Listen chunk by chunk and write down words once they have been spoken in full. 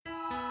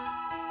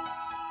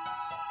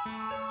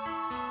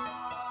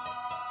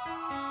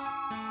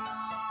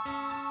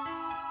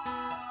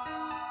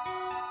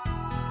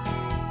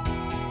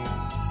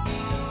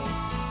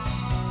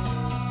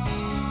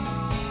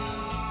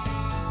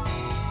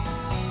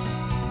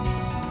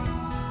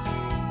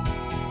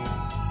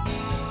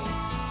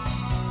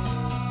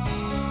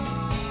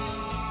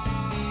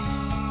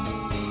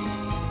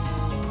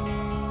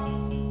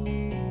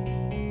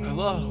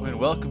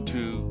welcome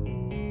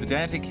to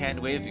Pedantic Hand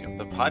Waving,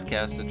 the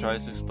podcast that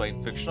tries to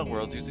explain fictional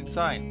worlds using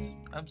science.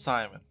 I'm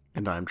Simon.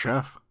 And I'm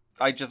Jeff.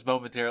 I just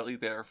momentarily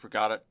there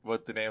forgot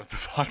what the name of the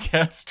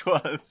podcast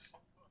was.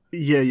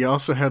 Yeah, you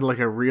also had like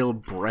a real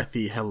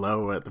breathy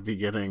hello at the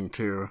beginning,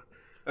 too.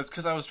 That's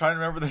because I was trying to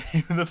remember the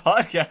name of the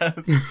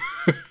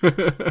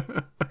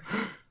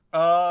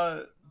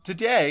podcast.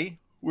 Today,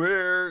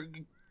 we're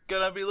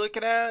gonna be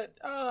looking at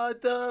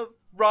the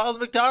Ronald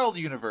McDonald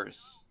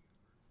universe.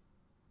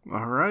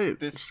 All right,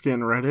 just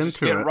getting right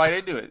into it. Right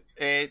into it.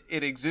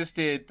 It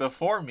existed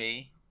before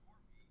me.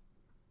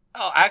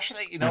 Oh,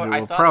 actually, you know, and what? it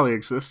will probably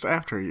exist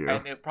after you.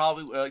 And it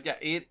probably will. Yeah,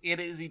 it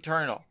is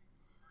eternal.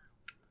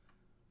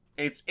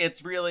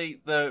 It's really,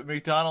 the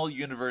McDonald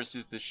universe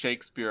is the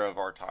Shakespeare of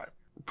our time.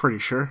 Pretty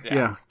sure.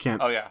 Yeah.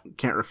 Can't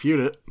refute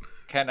it.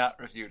 Cannot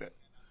refute it.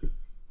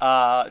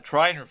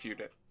 Try and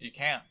refute it. You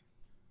can't.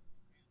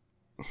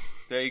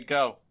 There you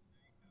go.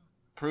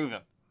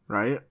 Proven.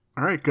 Right?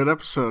 All right, good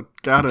episode.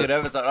 Got it. Good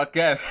episode.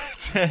 Okay.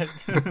 That's it.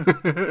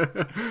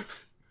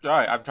 All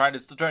right, I'm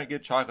still trying to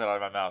get chocolate out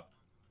of my mouth.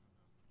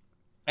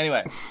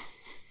 Anyway.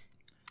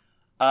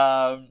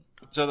 So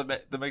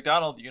the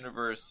McDonald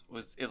universe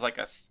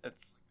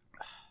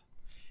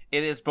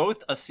it is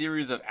both a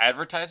series of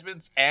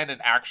advertisements and an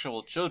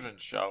actual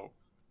children's show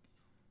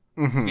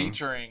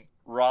featuring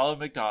Ronald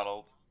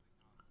McDonald,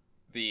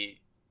 the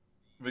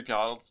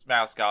McDonald's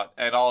mascot,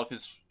 and all of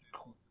his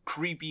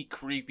creepy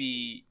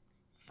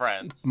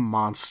friends.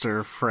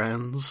 Monster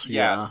friends.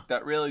 Yeah.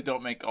 That really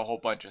don't make a whole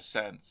bunch of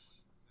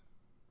sense.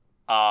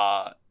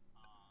 And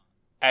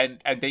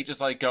they just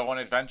like go on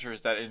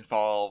adventures that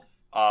involve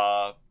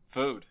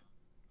food.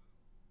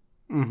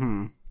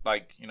 Mm-hmm.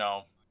 Like, you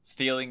know,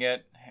 stealing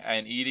it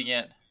and eating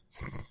it.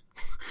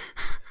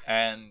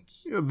 And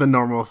the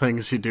normal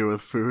things you do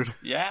with food.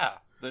 Yeah,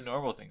 the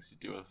normal things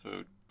you do with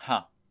food.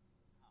 Huh.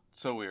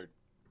 So weird.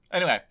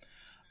 Anyway,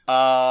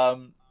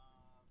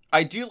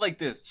 I do like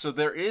this. So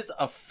there is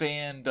a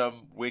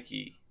fandom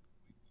wiki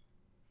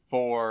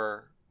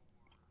for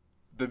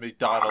the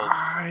McDonald's.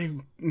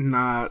 I'm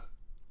not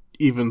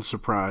even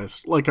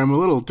surprised. Like, I'm a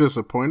little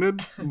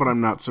disappointed, but I'm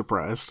not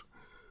surprised.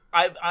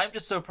 I'm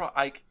just so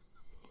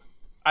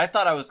I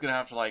thought I was gonna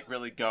have to like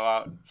really go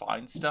out and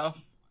find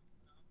stuff,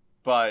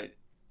 but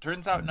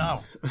turns out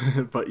no.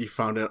 But you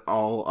found it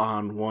all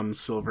on one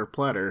silver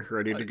platter,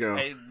 ready to go.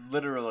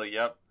 Literally,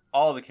 yep.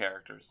 All the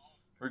characters.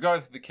 We're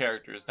going through the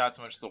characters, not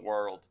so much the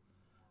world.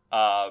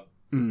 But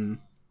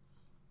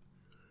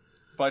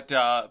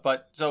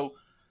so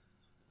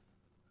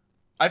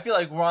I feel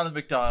like Ronald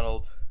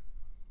McDonald,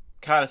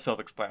 kind of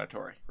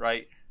self-explanatory,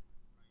 right?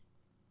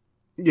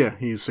 Yeah,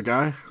 he's a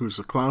guy who's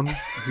a clown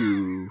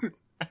who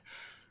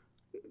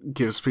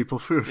gives people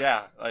food.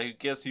 Yeah, like he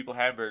gives people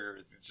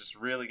hamburgers. He's just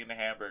really into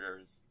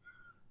hamburgers.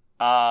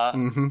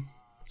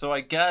 So I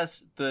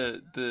guess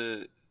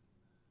the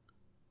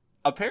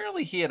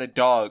apparently he had a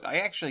dog. I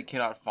actually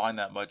cannot find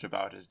that much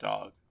about his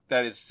dog.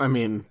 That is, I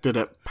mean, did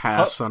it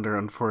pass under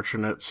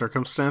unfortunate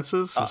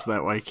circumstances? Is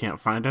that why you can't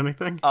find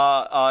anything?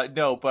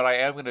 No, but I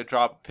am going to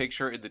drop a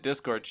picture in the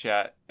Discord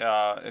chat,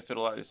 if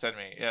it'll let you send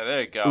me. Yeah,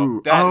 there you go.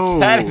 Ooh,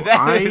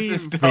 that is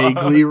his dog. I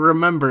vaguely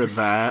remember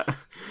that.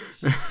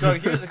 So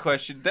here's the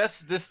question.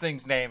 This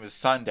thing's name is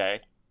Sunday.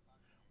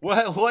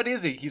 What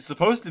is he? He's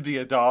supposed to be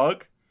a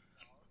dog.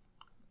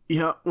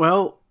 Yeah,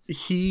 well,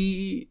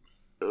 he,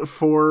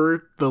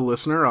 for the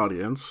listener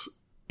audience,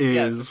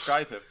 is...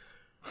 describe him.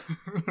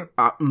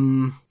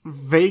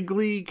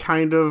 Vaguely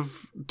kind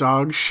of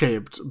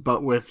dog-shaped,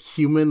 but with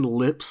human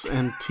lips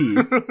and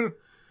teeth.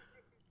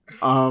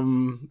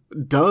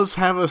 Does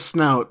have a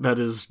snout that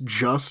is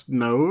just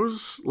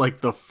nose,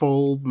 like the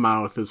full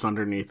mouth is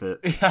underneath it.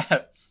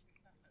 Yes.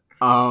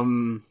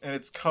 And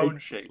it's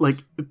cone-shaped.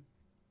 Like,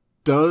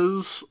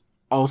 does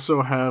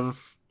also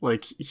have,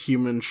 like,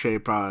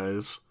 human-shaped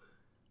eyes.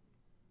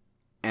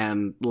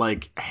 And,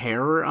 like,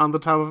 hair on the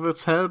top of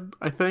its head,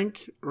 I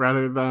think,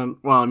 rather than...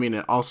 Well, I mean,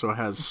 it also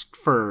has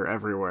fur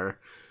everywhere,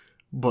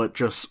 but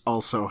just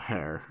also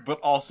hair. But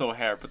also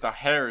hair, but the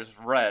hair is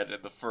red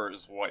and the fur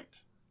is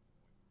white.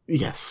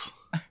 Yes.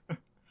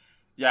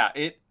 Yeah,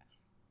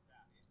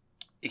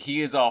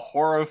 he is a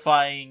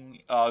horrifying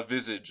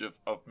visage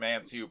of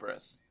man's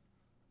hubris.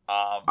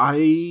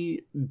 I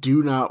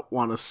do not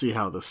want to see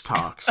how this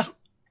talks.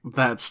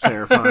 That's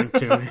terrifying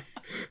to me.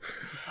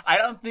 I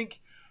don't think...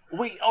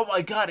 Wait, oh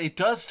my god, it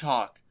does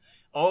talk.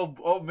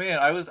 Oh man,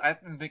 I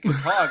didn't think it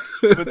talked.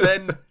 But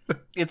then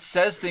it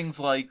says things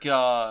like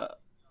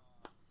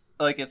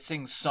it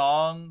sings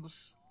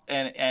songs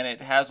and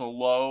it has a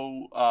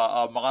low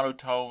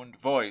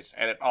monotoned voice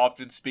and it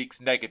often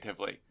speaks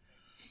negatively.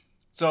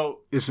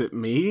 So is it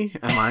me?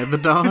 Am I the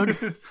dog?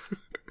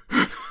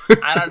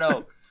 I don't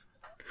know.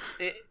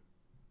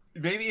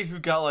 Maybe if you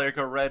got like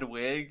a red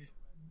wig,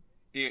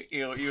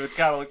 you would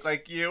kind of look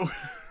like you.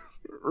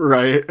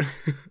 Right.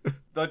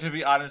 Though, to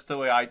be honest, the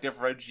way I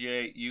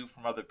differentiate you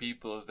from other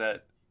people is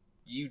that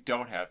you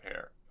don't have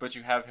hair, but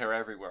you have hair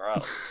everywhere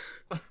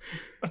else.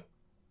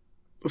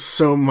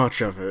 So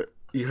much of it.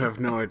 You have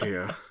no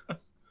idea.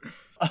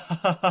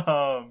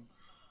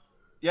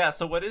 Yeah,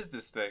 so what is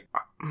this thing?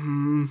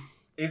 Hmm.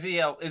 Is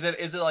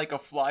it like a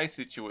Fly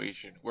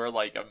situation where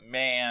like a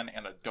man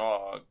and a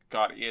dog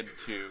got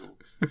into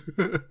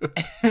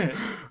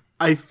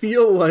I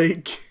feel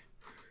like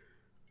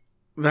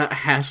that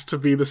has to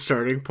be the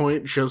starting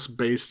point just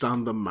based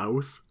on the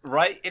mouth.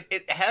 right?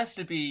 It has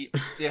to be.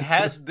 It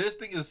has. This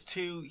thing is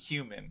too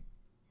human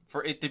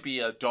for it to be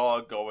a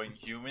dog going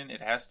human.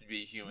 It has to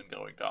be a human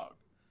going dog,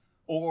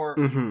 or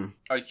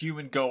a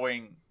human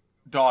going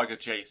dog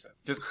adjacent.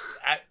 Just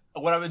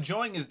what I'm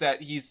enjoying is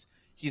that he's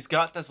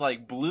got this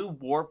like blue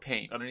war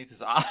paint underneath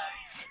his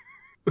eyes.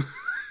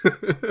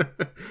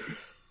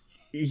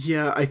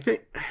 Yeah, I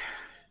think...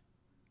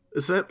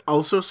 Is that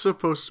also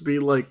supposed to be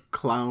like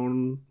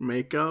clown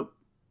makeup?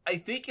 I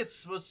think it's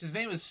supposed. His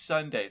name is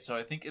Sunday, so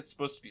I think it's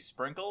supposed to be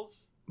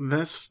Sprinkles.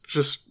 That's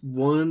just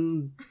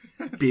one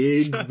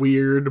big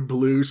weird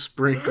blue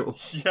sprinkle.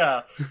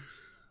 Yeah,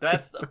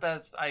 that's the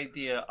best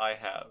idea I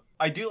have.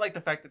 I do like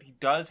the fact that he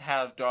does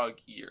have dog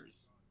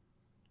ears.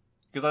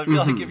 Because I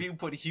feel like if you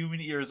put human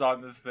ears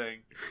on this thing,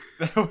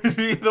 that would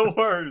be the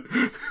worst.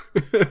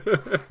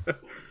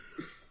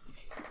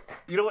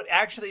 You know what?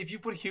 Actually, if you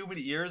put human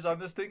ears on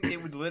this thing,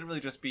 it would literally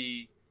just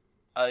be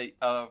a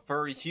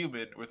furry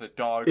human with a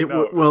dog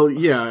nose. Well,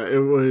 yeah, it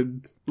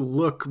would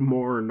look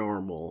more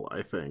normal,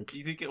 I think.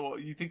 You think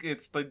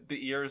it's the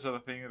ears are the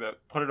thing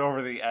that put it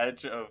over the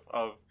edge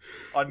of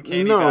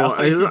uncanny No,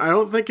 valley? I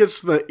don't think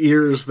it's the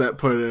ears that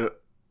put it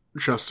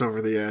just over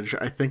the edge.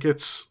 I think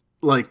it's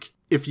like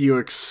if you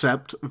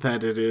accept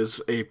that it is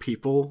a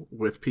people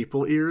with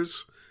people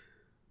ears,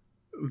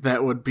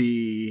 that would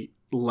be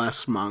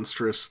less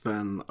monstrous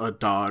than a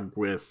dog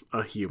with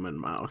a human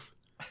mouth.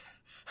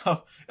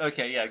 Oh,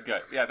 okay, yeah,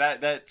 good. Yeah,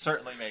 that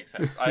certainly makes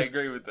sense. I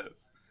agree with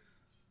this.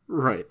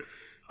 Right.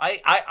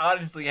 I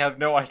honestly have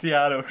no idea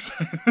how to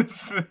explain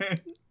this thing.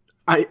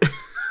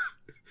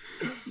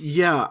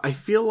 Yeah, I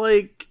feel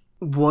like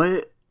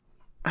what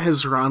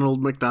has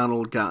Ronald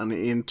McDonald gotten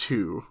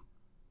into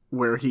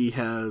where he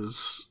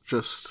has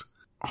just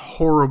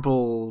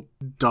horrible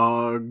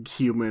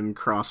dog-human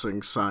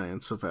crossing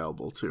science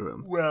available to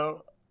him?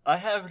 Well, I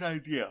have an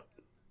idea.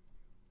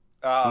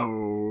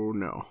 Oh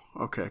no.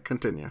 Okay,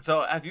 continue.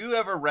 So, have you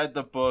ever read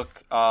the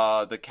book,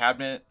 The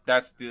Cabinet?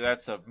 That's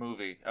a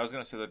movie. I was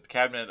gonna say The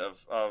Cabinet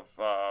of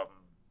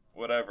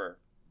whatever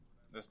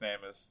this name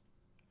is.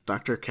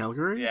 Dr.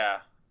 Calgary? Yeah.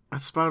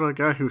 That's about a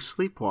guy who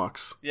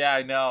sleepwalks. Yeah,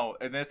 I know,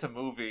 and it's a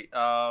movie.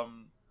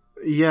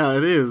 Yeah,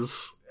 it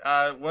is.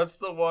 What's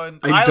the one?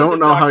 I don't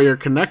know how you're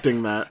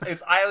connecting that.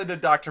 It's Island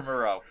of Dr.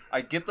 Moreau.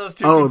 I get those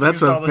two. Oh,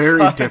 that's a all the very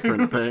time.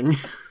 different thing.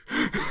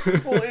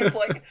 Well, it's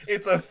like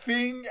it's a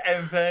thing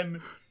and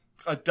then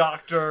a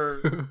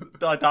doctor's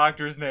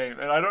name,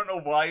 and I don't know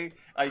why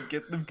I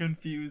get them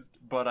confused,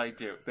 but I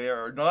do. They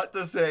are not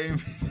the same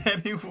in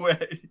any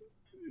way.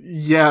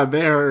 Yeah,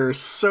 they're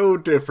so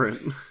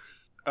different.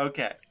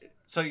 Okay,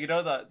 so you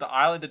know the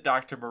Island of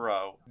Dr.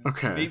 Moreau.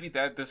 Okay, maybe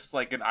this is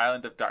like an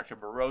Island of Dr.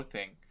 Moreau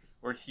thing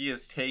where he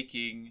is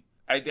taking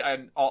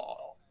and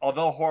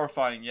although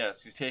horrifying,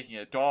 yes, he's taking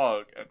a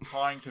dog and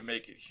trying to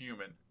make it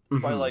human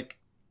by like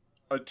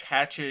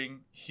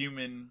attaching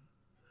human,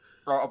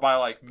 or by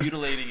like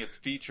mutilating its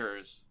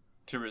features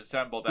to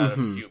resemble that of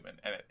a human,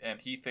 and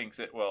he thinks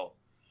it will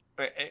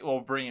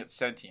bring it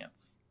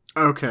sentience.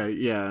 Okay,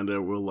 yeah, and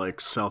it will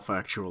like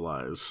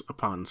self-actualize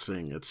upon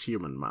seeing its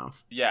human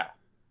mouth. Yeah,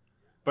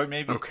 but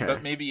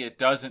maybe it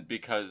doesn't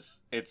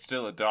because it's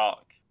still a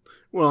dog.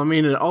 Well, I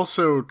mean, it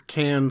also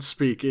can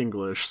speak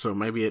English, so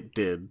maybe it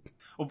did.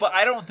 Well, but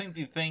I don't think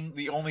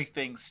the only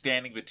thing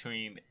standing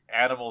between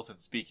animals and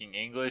speaking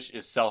English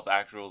is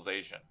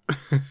self-actualization.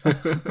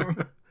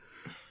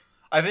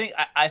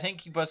 I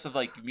think he must have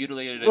like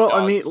mutilated a dog.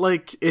 Well, I mean,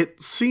 like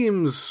it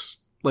seems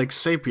like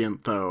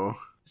sapient though.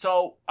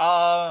 So,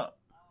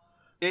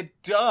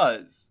 it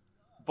does,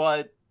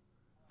 but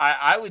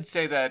I would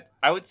say that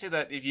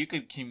if you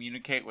could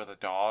communicate with a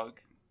dog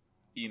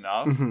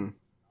enough,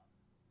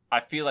 I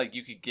feel like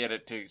you could get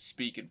it to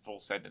speak in full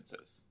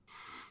sentences.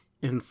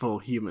 In full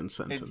human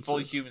sentences. In full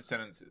human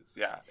sentences,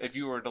 yeah. If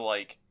you were to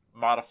like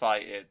modify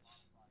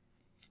its,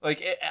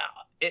 like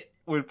it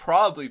would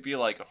probably be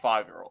like a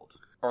 5-year-old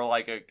or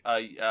like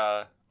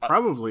a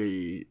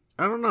probably.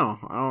 I don't know.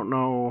 I don't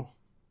know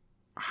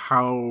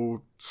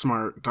how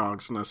smart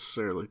dogs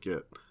necessarily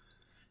get.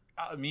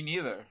 Me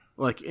neither.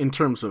 Like in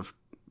terms of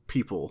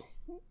people,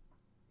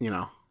 you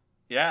know.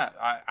 Yeah,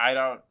 I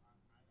don't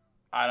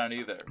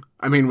either.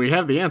 I mean, we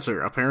have the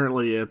answer.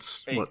 Apparently,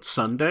 it's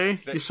Sunday.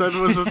 You said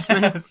was its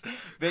name.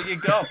 There you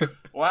go.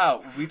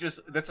 Wow,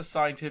 that's a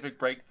scientific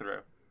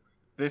breakthrough.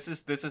 This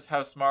is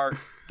how smart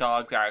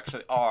dogs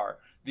actually are.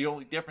 The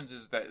only difference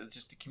is that it's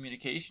just a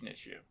communication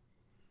issue.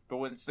 But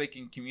once they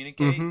can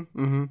communicate,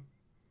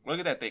 look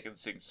at that. They can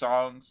sing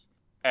songs,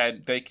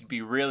 and they can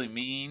be really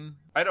mean.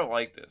 I don't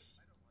like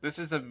this. This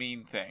is a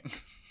mean thing.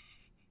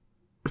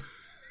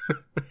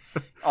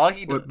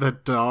 What, the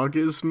dog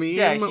is mean?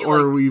 Yeah,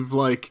 or we've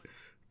like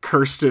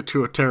cursed it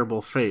to a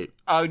terrible fate?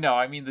 Oh no,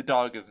 I mean the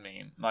dog is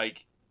mean.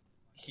 Like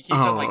he keeps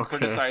on like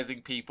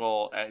criticizing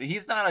people, and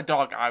he's not a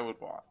dog I would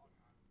want.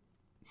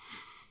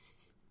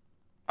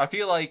 I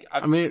feel like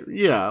I mean,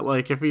 yeah,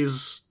 like if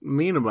he's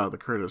mean about the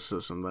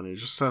criticism, then he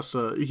just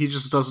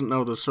doesn't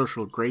know the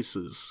social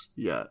graces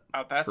yet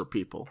that's for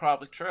people.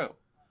 probably true.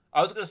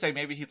 I was gonna say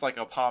maybe he's like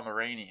a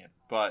Pomeranian,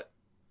 but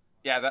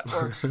yeah, that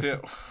works too.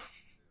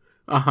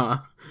 Uh-huh.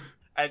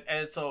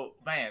 And so,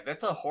 man,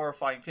 that's a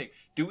horrifying thing.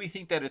 Do we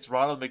think that it's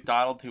Ronald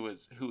McDonald who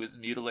has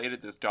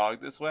mutilated this dog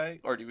this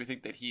way, or do we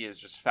think that he has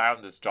just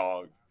found this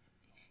dog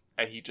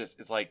and he just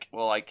is like,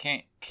 well, I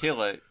can't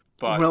kill it,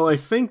 but Well, I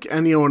think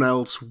anyone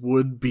else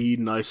would be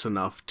nice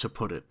enough to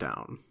put it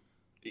down.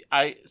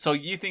 So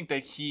you think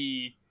that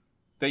you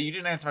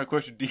didn't answer my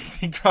question? Do you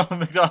think Ronald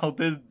McDonald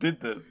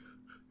did this?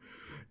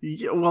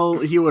 Yeah, well,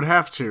 he would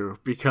have to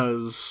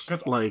because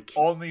like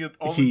only the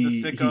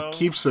he sicko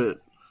keeps it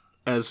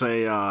as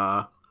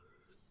a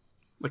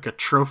like a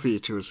trophy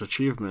to his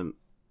achievement.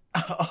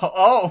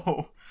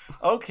 Oh,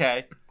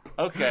 okay,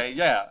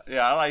 yeah,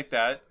 I like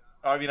that.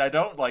 I mean, I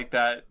don't like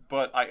that,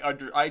 but I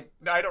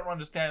don't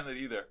understand that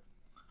either.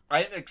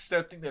 I am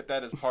accepting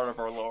that is part of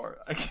our lore.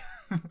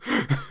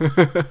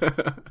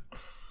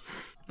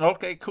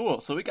 Okay,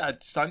 cool. So we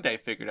got Sunday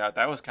figured out.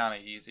 That was kind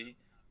of easy.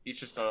 He's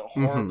just a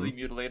horribly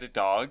mutilated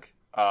dog.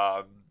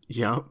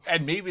 Yeah.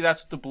 And maybe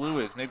that's what the blue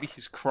is. Maybe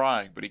he's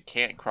crying, but he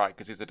can't cry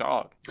because he's a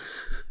dog.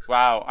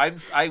 Wow.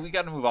 We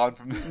got to move on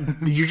from this.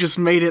 You just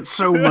made it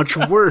so much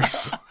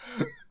worse.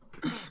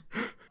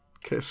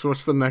 Okay, so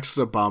what's the next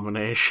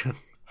abomination?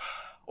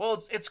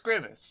 Well, it's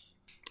Grimace.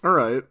 All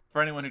right.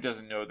 For anyone who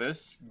doesn't know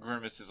this,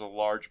 Grimace is a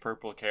large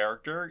purple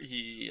character.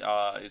 He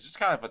is just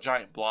kind of a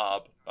giant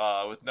blob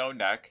with no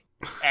neck,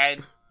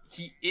 and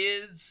he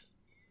is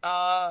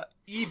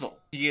evil.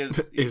 He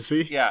is. Is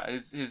he? Yeah.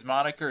 His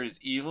moniker is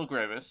Evil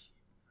Grimace,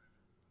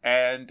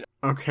 and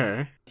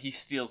okay, he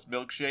steals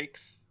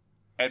milkshakes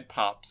and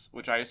pops,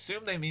 which I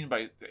assume they mean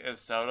by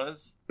as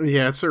sodas.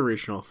 Yeah, it's a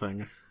regional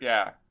thing.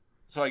 Yeah.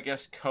 So I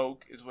guess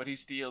Coke is what he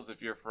steals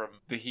if you're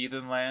from the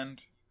heathen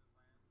land.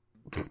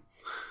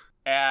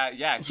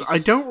 Yeah. So I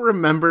don't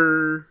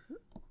remember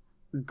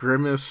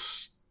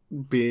Grimace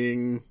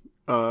being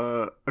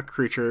a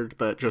creature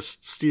that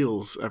just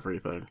steals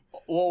everything.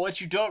 Well,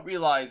 what you don't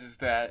realize is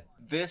that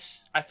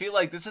I feel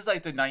like this is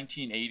like the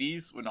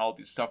 1980s when all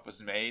this stuff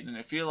was made, and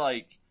I feel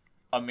like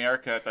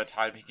America at that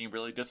time became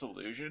really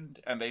disillusioned,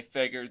 and they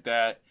figured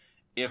that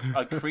if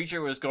a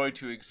creature was going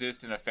to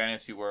exist in a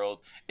fantasy world,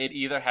 it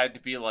either had to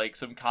be like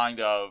some kind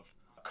of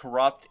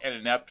corrupt and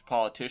inept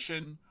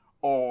politician,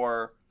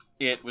 or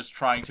it was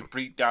trying to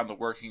beat down the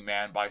working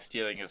man by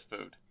stealing his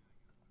food.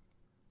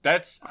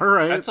 That's all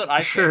right. That's what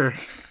I sure.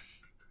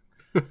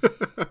 think.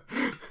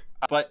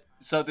 But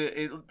so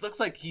it looks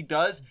like he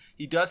does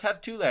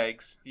have 2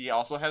 legs. He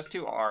also has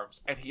 2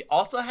 arms, and he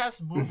also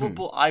has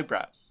movable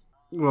eyebrows.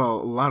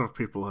 Well, a lot of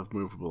people have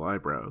movable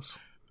eyebrows.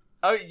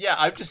 Oh yeah,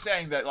 I'm just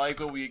saying that like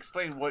when we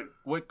explain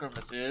what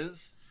Grimace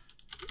is,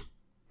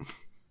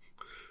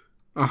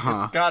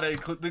 it's gotta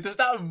include. There's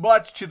not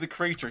much to the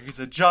creature. He's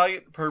a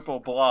giant purple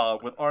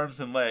blob with arms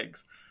and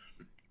legs.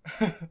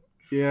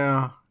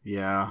 Yeah.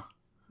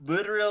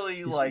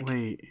 Literally,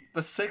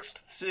 the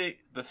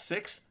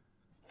sixth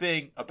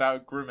thing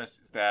about Grimace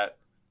is that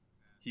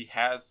he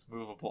has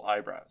movable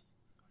eyebrows.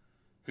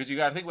 Because you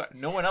gotta think about it,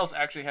 no one else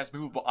actually has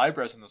movable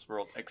eyebrows in this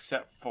world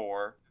except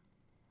for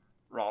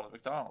Ronald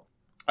McDonald.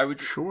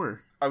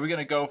 Sure. Are we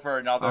gonna go for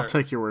another? I'll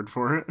take your word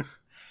for it.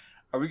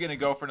 Are we gonna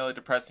go for another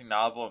depressing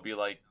novel and be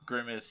like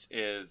Grimace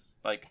is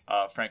like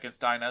a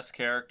Frankenstein-esque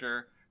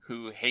character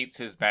who hates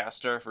his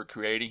master for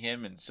creating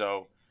him and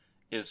so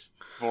is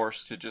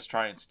forced to just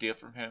try and steal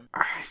from him?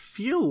 I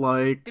feel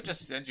like I could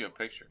just send you a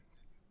picture.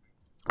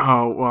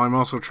 Oh, well, I'm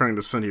also trying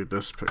to send you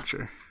this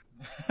picture.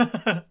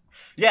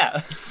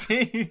 Yeah,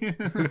 see?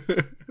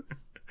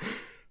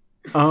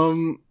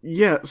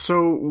 Yeah,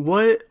 so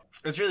what...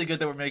 It's really good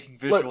that we're making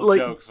visual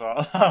jokes.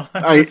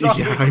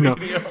 I know.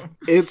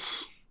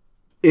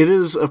 It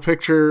is a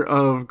picture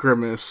of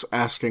Grimace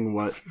asking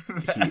what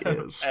he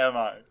is. Am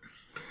I?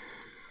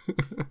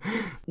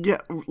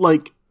 Yeah,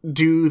 like,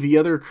 do the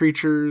other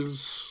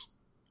creatures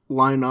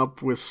line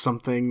up with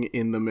something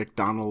in the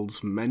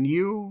McDonald's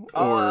menu,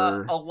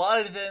 or a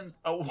lot of them?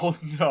 Well,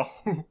 no,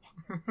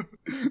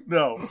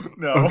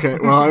 no. Okay,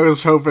 well, I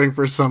was hoping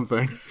for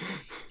something.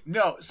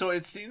 No, so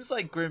it seems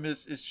like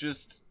Grimace is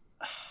just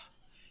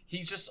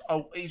he's just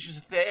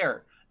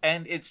there,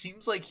 and it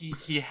seems like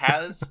he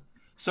has.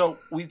 So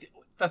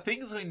the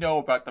things we know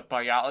about the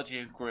biology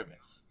of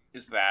Grimace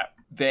is that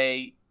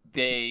they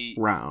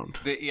round.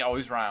 They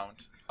always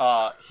round.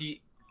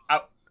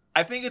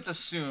 I think it's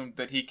assumed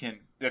that he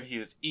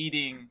is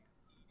eating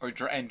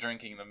and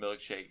drinking the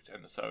milkshakes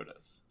and the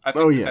sodas. I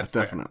think that's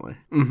definitely.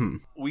 Mm-hmm.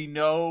 We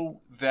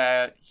know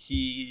that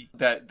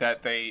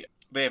they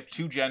have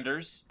 2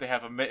 genders. They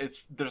have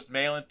there's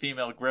male and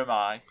female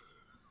Grimeye.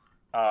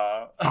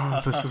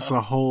 This is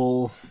a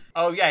whole.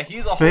 Oh yeah,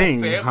 he's a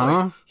thing, whole family.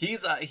 Huh?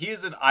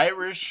 He's an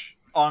Irish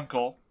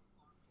uncle.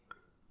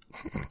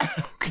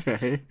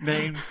 Okay.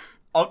 Named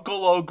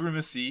Uncle O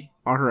Grimacy.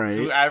 All right.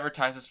 Who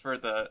advertises for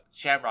the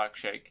Shamrock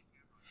Shake.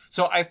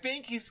 So I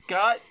think he's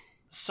got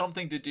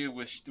something to do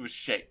with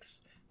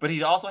shakes. But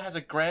he also has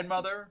a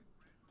grandmother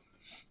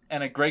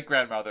and a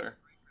great-grandmother.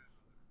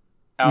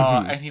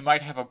 And he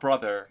might have a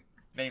brother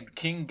named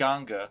King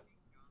Ganga,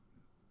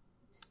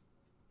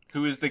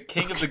 who is the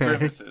king of the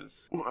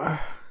grimaces.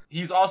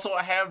 He's also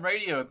a ham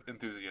radio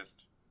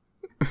enthusiast.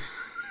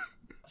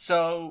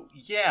 So,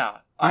 yeah.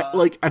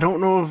 I don't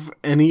know if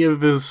any of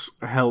this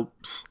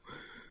helps.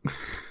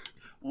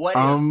 What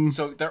if...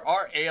 So, there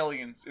are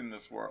aliens in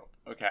this world,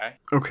 okay?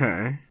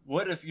 Okay.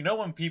 What if... You know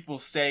when people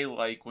say,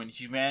 like, when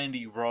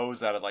humanity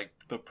rose out of, like,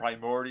 the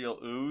primordial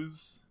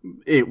ooze?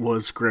 It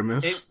was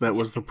Grimace that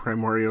was the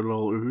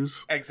primordial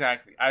ooze.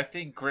 Exactly. I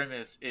think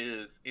Grimace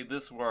is, in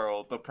this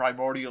world, the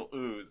primordial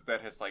ooze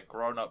that has, like,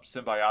 grown up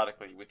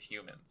symbiotically with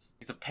humans.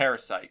 He's a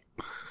parasite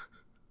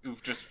who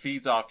just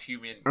feeds off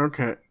human...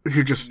 Okay.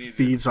 Who just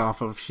feeds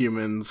off of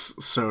humans'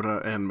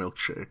 soda and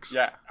milkshakes.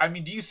 Yeah. I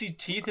mean, do you see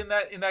teeth in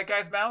that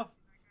guy's mouth?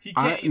 He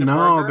can't eat a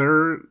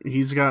burger.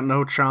 He's got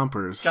no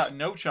chompers. He's got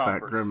no chompers.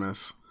 That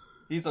Grimace.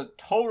 He's a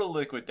total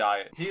liquid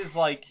diet. He's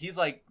like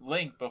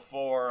Link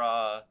before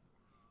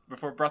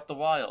Breath of the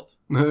Wild.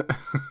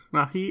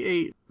 Now, he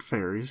ate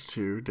fairies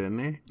too, didn't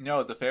he?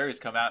 No, the fairies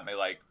come out and they,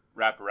 like,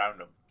 wrap around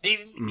him. He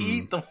didn't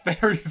eat the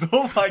fairies.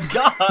 Oh my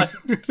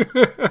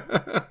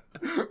god!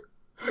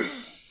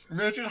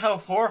 Imagine how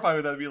horrifying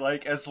would that be,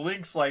 like, as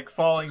Link's, like,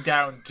 falling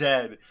down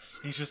dead.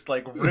 He's just,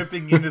 like,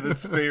 ripping into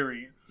this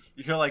fairy.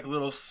 You hear, like,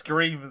 little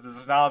screams as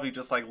Navi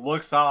just, like,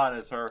 looks on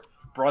as her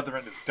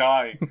brethren is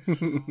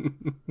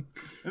dying.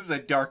 This is a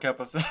dark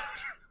episode.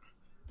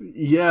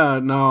 Yeah,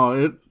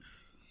 no,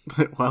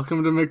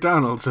 welcome to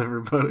McDonald's,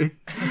 everybody.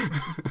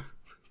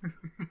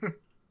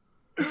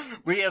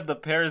 We have the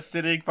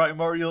parasitic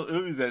primordial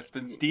ooze that's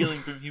been stealing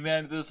from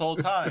humanity this whole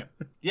time.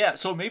 Yeah,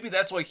 so maybe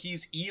that's why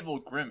he's evil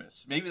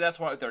Grimace. Maybe that's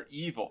why they're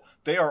evil.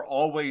 They are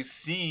always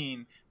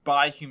seen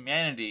by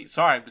humanity.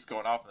 Sorry, I'm just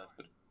going off on this,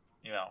 but,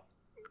 you know.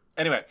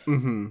 Anyway,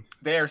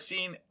 They are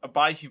seen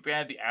by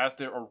humanity as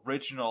their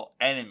original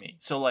enemy.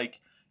 So,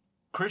 like,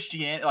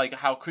 Christianity, like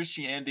how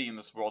Christianity in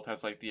this world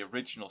has, like, the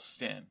original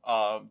sin.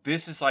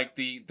 This is like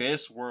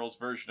this world's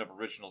version of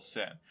original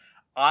sin.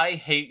 I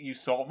hate you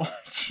so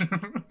much.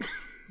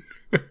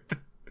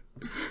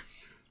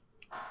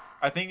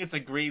 I think it's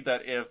agreed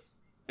that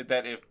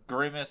if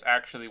Grimace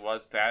actually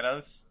was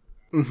Thanos,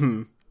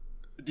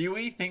 do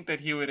we think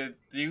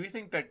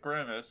that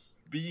Grimace,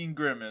 being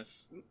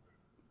Grimace,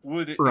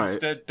 would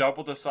instead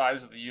double the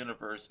size of the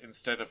universe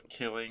instead of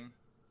killing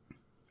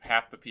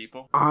half the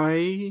people?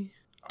 I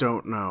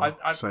don't know,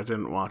 because I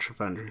didn't watch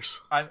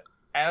Avengers. I'm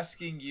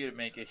asking you to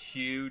make a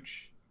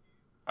huge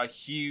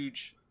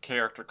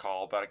character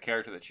call about a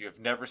character that you have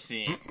never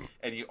seen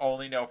and you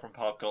only know from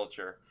pop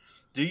culture.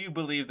 Do you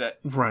believe that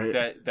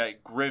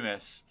that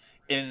Grimace,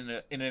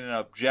 in an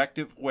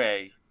objective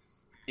way,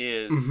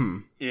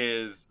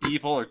 is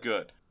evil or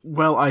good?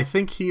 Well, I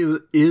think he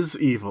is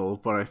evil,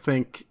 but I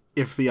think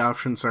if the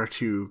options are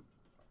to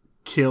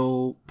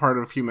kill part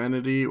of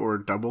humanity or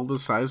double the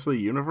size of the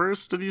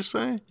universe, did you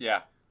say?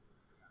 Yeah.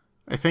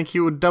 I think he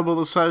would double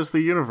the size of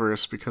the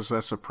universe because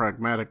that's a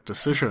pragmatic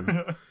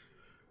decision.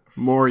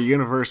 More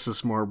universe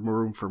is more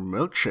room for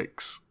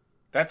milkshakes.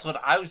 That's what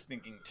I was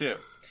thinking too.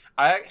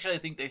 I actually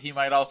think that he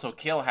might also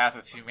kill half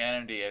of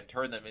humanity and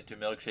turn them into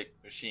milkshake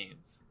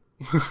machines.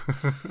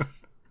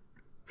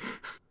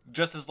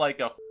 Just as like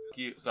a f***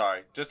 you.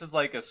 Sorry. Just as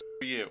like a s***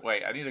 you.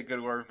 Wait, I need a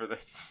good word for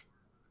this.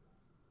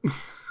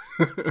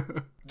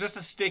 Just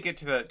to stick it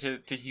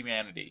to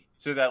humanity,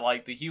 so that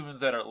like the humans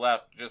that are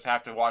left just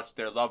have to watch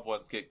their loved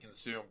ones get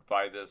consumed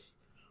by this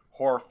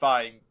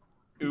horrifying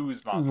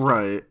ooze monster.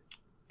 Right.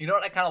 You know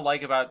what I kind of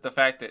like about the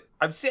fact that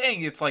I'm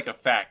saying it's like a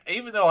fact,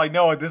 even though I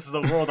know this is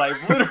a world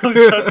I've literally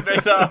just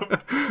made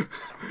up.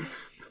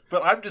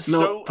 But I'm just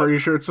pretty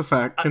sure it's a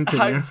fact.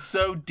 Continue. I'm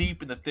so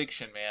deep in the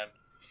fiction, man.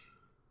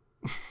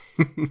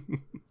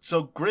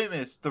 So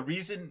Grimace, the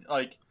reason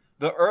like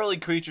the early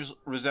creatures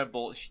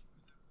resemble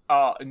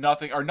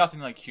nothing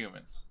like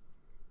humans,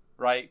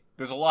 right?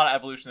 There's a lot of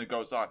evolution that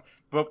goes on,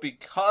 but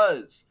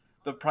because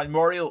the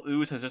primordial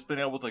ooze has just been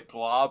able to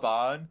glob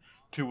on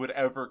to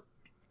whatever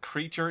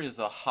creature is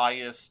the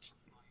highest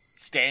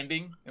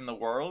standing in the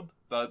world,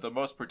 the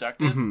most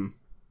productive,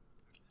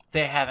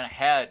 they haven't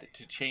had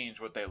to change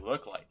what they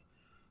look like.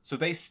 So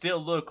they still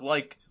look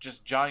like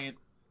just giant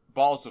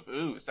balls of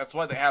ooze. That's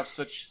why they have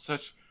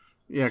such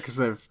yeah, because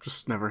they've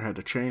just never had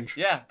to change.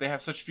 Yeah, they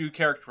have such few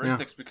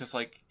characteristics because,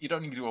 like, you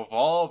don't need to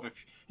evolve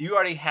if you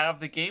already have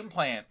the game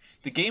plan.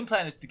 The game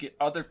plan is to get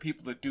other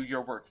people to do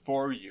your work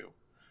for you.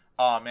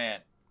 Aw,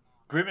 man.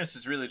 Grimace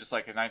is really just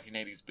like a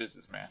 1980s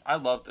businessman. I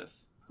love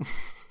this.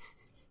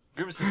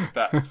 Grimace is the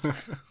best.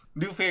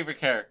 New favorite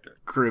character.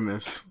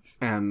 Grimace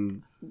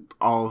and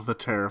all of the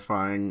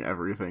terrifying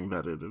everything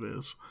that it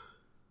is.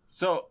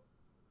 So,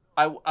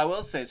 I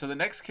will say, so the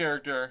next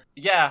character,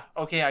 yeah,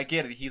 okay, I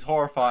get it. He's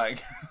horrifying.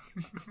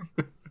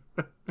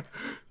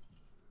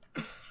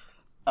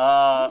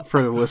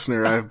 For the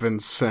listener, I've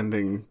been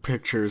sending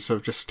pictures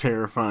of just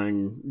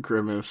terrifying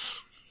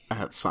Grimace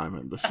at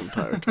Simon this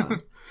entire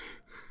time.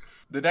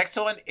 The next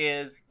one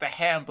is the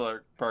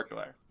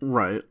Hamburglar.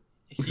 Right.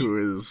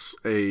 Who is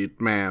a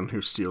man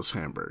who steals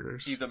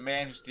hamburgers. He's a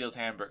man who steals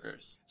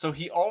hamburgers. So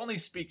he only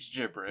speaks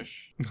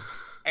gibberish.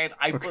 And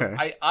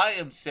I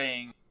am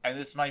saying, and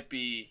this might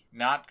be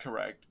not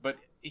correct, but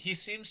he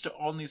seems to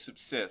only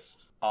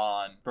subsist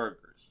on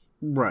burgers.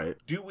 Right.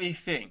 Do we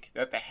think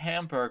that the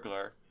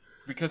Hamburglar,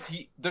 because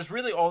there's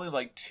really only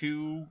like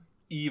 2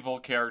 evil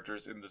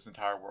characters in this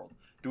entire world.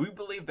 Do we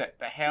believe that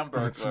the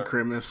Hamburglar... It's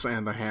Grimace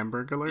and the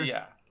Hamburglar?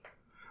 Yeah.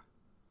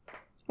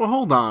 Well,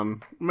 hold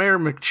on. Mayor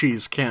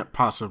McCheese can't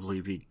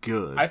possibly be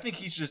good. I think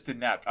he's just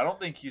inept. I don't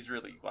think he's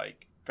really,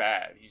 like,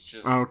 bad. He's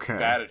just okay.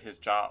 bad at his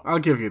job. I'll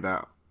give you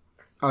that.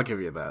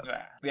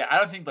 Yeah, I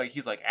don't think, like,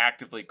 he's, like,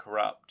 actively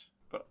corrupt.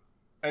 But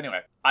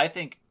anyway, I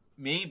think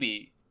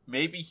maybe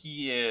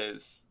he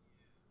is,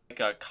 like,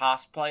 a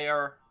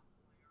cosplayer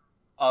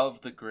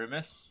of the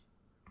Grimace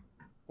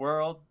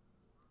world.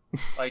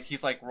 Like,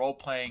 he's, like,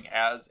 role-playing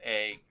as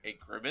a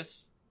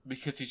Grimace.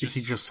 Because he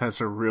just has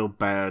a real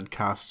bad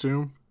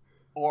costume.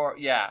 Or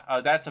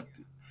that's a.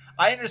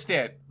 I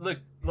understand.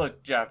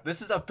 Look, Jeff.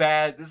 This is a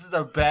bad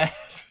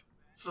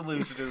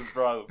solution to this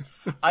problem.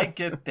 I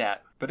get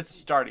that, but it's a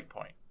starting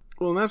point.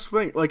 Well, and that's the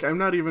thing. Like, I'm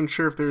not even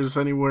sure if there's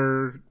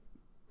anywhere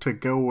to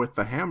go with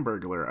the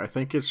Hamburglar. I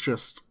think it's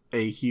just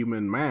a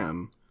human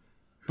man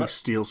who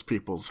steals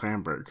people's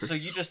hamburgers. So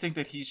you just think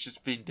that he's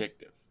just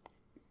vindictive?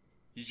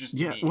 He's just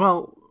mean.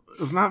 Well,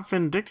 it's not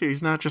vindictive.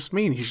 He's not just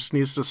mean. He just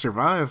needs to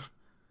survive.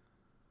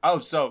 Oh,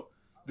 so.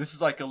 This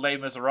is like a Les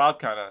Miserables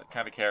kind of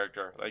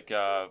character. Like,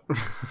 I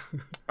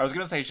was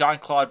going to say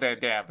Jean-Claude Van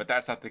Damme, but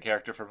that's not the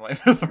character from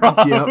Les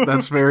Miserables. Yep,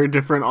 that's very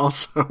different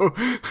also.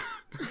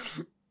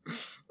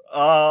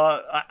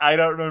 I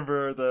don't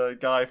remember the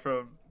guy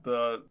from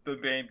the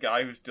main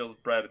guy who steals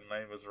bread in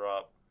Les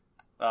Miserables.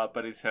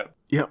 But he's him.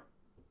 Yep.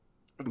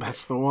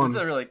 That's the one. This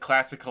is a really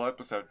classical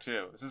episode,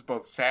 too. This is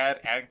both sad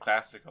and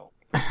classical.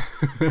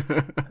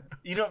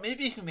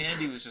 Maybe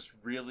humanity was just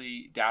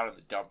really down in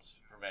the dumps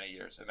many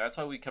years, and that's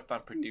why we kept on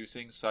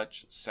producing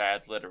such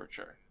sad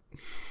literature.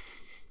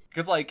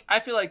 Because, like, I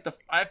feel like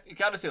I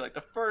gotta say, like,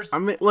 the first... I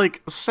mean,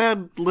 like,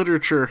 sad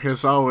literature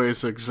has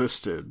always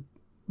existed,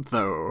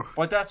 though.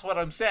 But that's what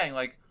I'm saying.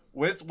 Like,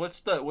 what's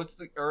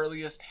the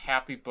earliest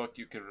happy book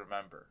you can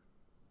remember?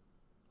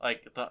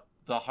 Like,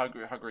 the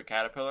Hungry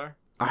Caterpillar?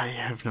 I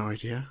have no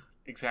idea.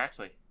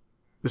 Exactly.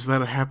 Is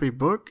that a happy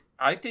book?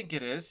 I think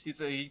it is.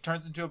 He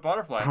turns into a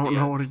butterfly. I don't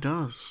know what he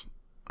does.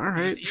 All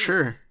right,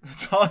 sure.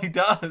 That's all he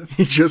does.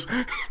 He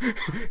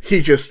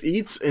just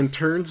eats and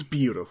turns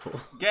beautiful.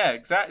 Yeah,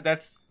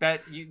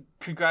 exactly.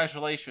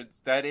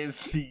 Congratulations. That is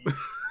the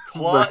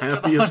plot. The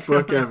happiest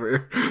book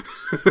ever.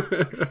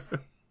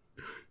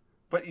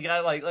 But you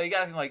gotta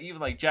think like even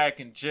like Jack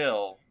and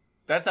Jill.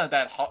 That's not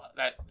that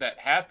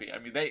happy. I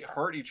mean, they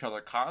hurt each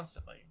other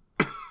constantly.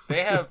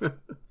 They have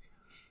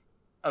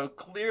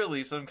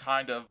clearly some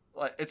kind of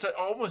it's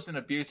almost an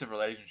abusive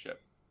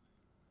relationship.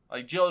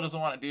 Like, Jill doesn't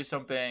want to do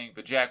something,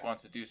 but Jack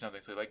wants to do something,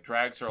 so he, like,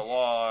 drags her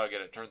along,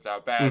 and it turns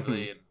out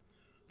badly, and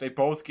they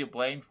both get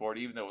blamed for it,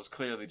 even though it was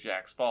clearly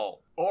Jack's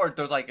fault. Or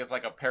it's like a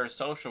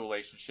parasocial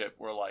relationship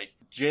where, like,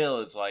 Jill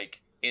is,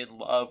 like, in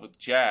love with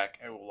Jack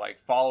and will, like,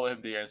 follow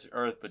him to the ends of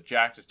Earth, but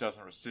Jack just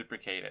doesn't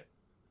reciprocate it.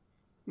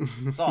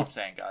 That's all I'm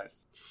saying,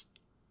 guys. It's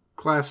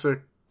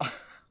classic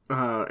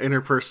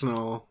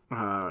interpersonal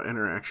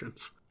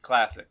interactions.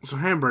 Classic. So,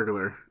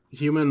 Hamburglar.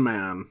 Human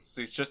man.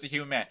 So he's just a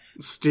human man.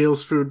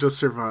 Steals food to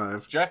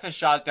survive. Jeff has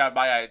shot down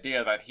my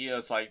idea that he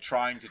is, like,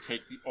 trying to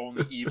take the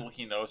only evil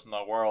he knows in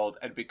the world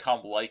and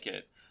become like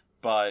it.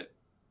 But,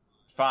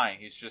 fine.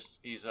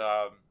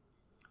 Well,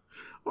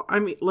 I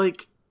mean,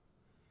 like...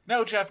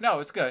 No, Jeff, no,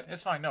 it's good.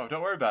 It's fine. No,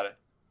 don't worry about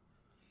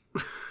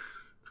it.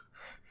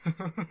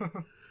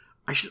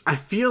 I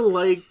feel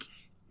like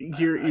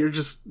you're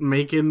just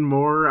making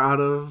more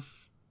out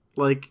of,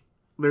 like...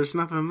 There's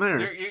nothing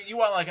there. You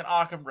want, like, an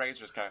Occam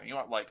Razors kind of thing. You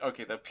want, like,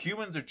 okay, the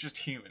humans are just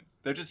humans.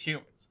 They're just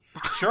humans.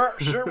 Sure,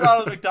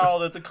 Ronald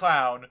McDonald is a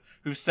clown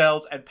who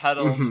sells and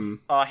peddles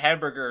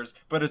hamburgers,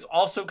 but it's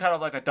also kind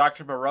of like a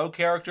Dr. Moreau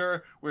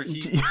character where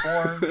he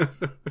performs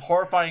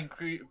horrifying,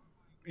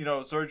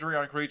 surgery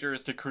on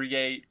creatures to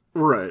create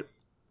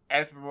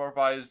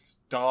anthropomorphized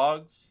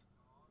dogs.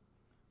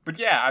 But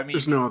yeah, I mean,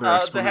 there's no other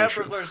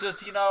explanation. The Hamburglar is just,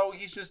 he's a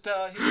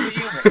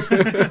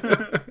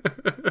human.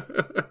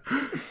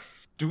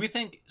 Do we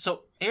think...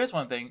 So, here's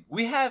one thing.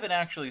 We haven't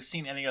actually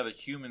seen any other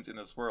humans in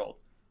this world.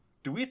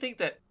 Do we think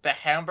that the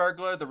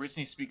Hamburglar, the reason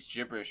he speaks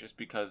gibberish, is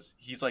because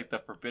he's like the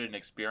forbidden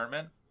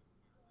experiment?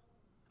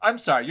 I'm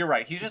sorry, you're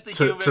right. He's just a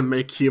human. To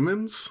make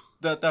humans?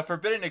 The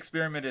forbidden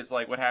experiment is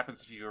like what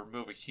happens if you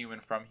remove a human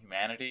from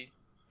humanity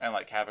and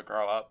like have it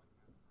grow up.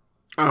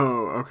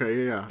 Oh,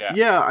 okay, yeah.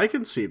 Yeah, I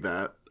can see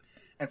that.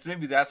 And so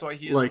maybe that's why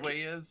he is the way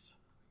he is?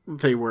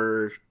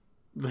 The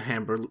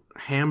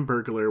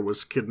Hamburglar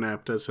was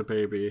kidnapped as a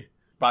baby.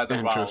 By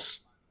the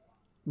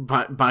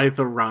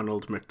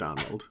Ronald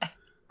McDonald.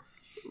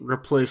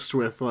 Replaced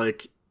with,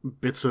 like,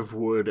 bits of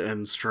wood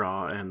and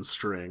straw and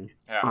string.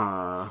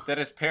 Yeah. That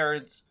his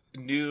parents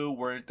knew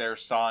weren't their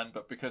son,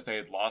 but because they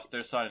had lost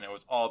their son and it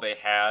was all they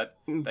had,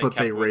 but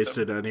they raised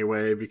it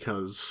anyway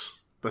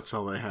because that's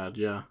all they had.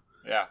 Yeah.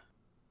 Yeah.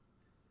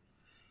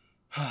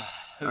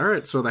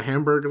 Alright, so the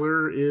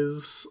Hamburglar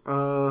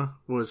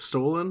was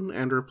stolen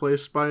and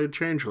replaced by a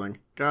changeling.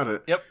 Got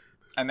it. Yep.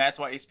 And that's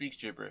why he speaks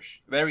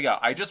gibberish. There we go.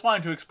 I just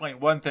wanted to explain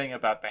one thing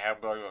about the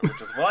Hamburglar,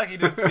 which is why he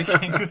didn't speak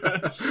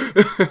English.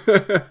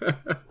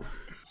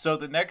 So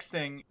the next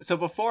thing... So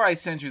before I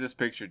send you this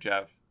picture,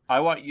 Jeff, I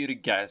want you to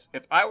guess.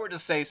 If I were to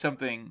say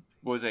something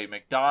was a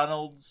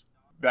McDonald's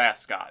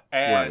mascot,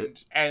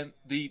 and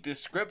the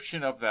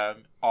description of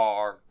them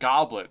are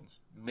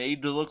goblins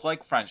made to look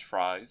like French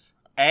fries,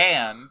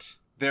 and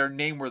their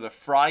name were the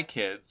Fry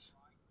Kids,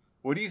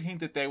 what do you think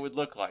that they would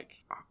look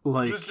like?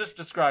 Just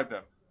describe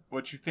them.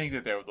 What you think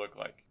that they would look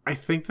like. I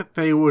think that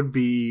they would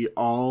be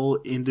all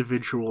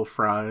individual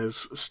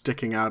fries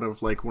sticking out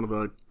of like one of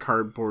the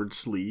cardboard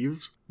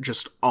sleeves,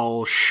 just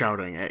all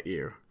shouting at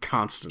you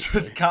constantly.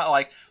 Just kind of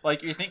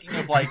like you're thinking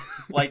of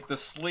like the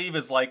sleeve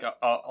is like a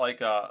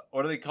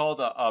what are they called,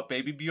 a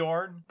baby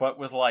Bjorn, but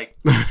with like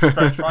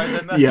French fries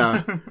in them.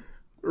 Yeah,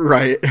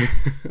 right.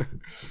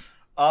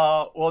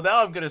 Well,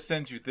 now I'm gonna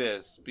send you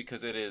this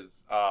because it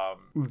is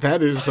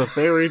that is a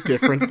very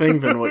different thing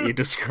than what you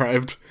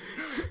described.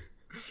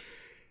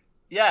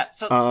 Yeah,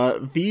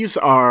 so these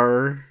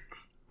are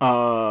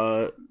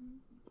not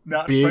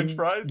big French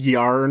fries?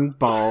 Yarn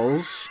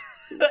balls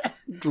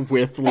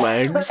with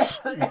legs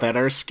that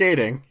are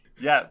skating.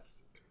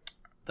 Yes.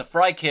 The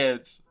Fry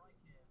Kids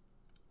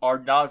are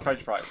not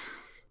French fries.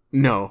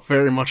 No,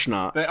 very much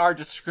not. They are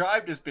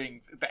described as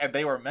being, and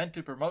they were meant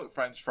to promote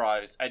French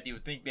fries, and you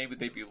would think maybe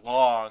they'd be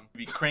long,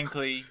 be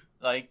crinkly,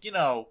 like, you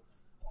know,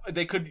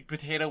 they could be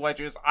potato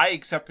wedges. I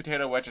accept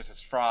potato wedges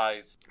as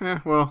fries.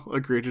 Well,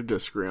 agree to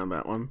disagree on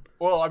that one.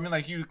 Well, I mean,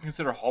 like, you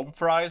consider home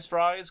fries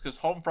fries? Because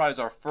home fries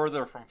are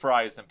further from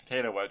fries than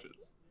potato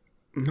wedges.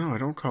 No, I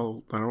don't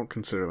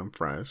consider them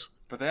fries.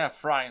 But they have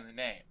fry in the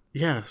name.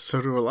 Yeah,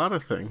 so do a lot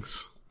of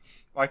things.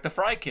 Like the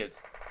Fry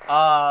Kids.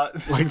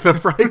 Like the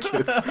Fry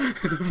Kids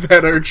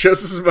that are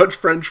just as much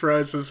French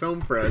fries as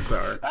home fries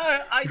are.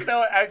 You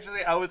know,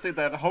 actually, I would say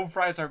that home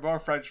fries are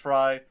more French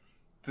fry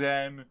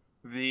than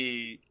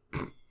the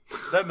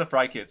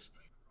Fry Kids.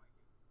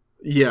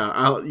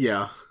 Yeah,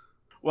 yeah.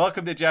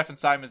 Welcome to Jeff and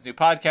Simon's new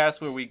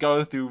podcast, where we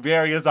go through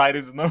various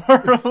items in the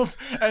world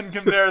and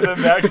compare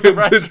them back to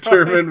French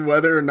determine fries.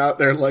 whether or not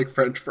they're like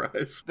French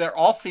fries. They're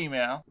all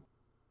female.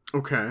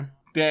 Okay.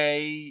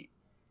 They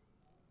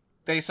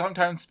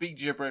sometimes speak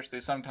gibberish.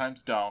 They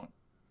sometimes don't.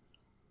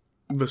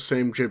 The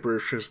same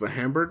gibberish as the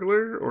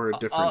Hamburglar, or a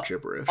different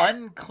gibberish?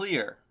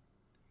 Unclear.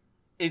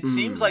 It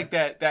seems like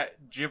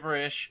that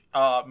gibberish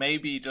may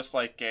be just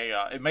like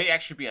it may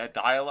actually be a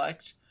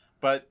dialect,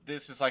 but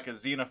this is like a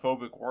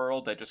xenophobic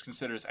world that just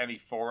considers any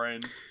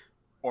foreign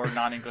or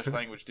non-English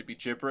language to be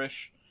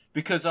gibberish.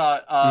 Because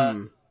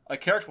a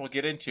character we'll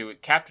get into,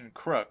 Captain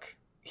Crook,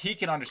 he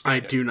can understand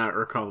it. I do not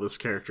recall this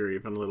character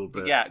even a little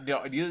bit. Yeah,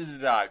 no, neither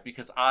did I,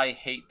 because I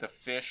hate the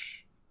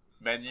fish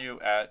menu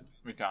at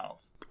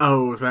McDonald's.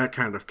 Oh, that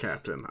kind of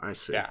captain, I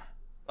see. Yeah.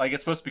 Like,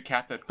 it's supposed to be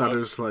Captain Crook. That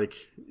is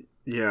like,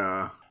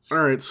 yeah.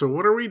 Alright, so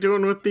what are we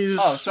doing with these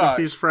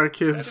Fry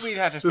Kids?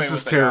 This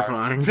is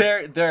terrifying.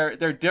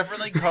 They're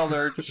differently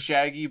colored,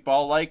 shaggy,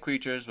 ball-like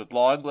creatures with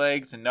long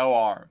legs and no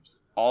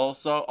arms.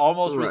 Also,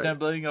 almost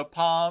resembling a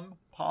pawn.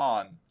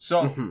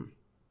 So,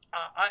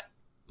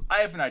 I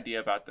have an idea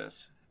about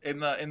this. In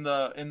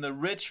the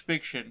rich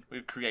fiction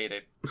we've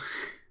created.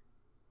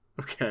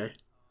 Okay.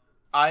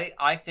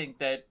 I think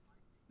that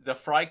the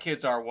Fry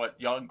Kids are what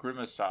young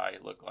Grimace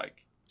look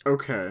like.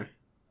 Okay.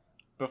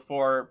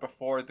 Before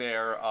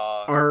they're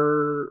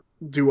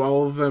do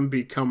all of them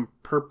become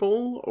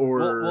purple, or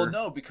well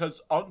no,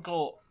 because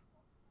Uncle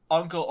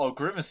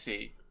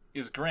O'Grimacy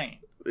is green.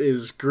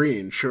 Is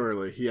green,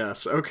 surely.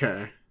 Yes.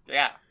 Okay.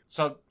 Yeah.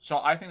 So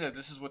I think that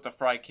this is what the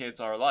Fry Kids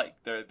are like.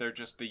 They're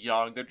just the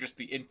young, they're just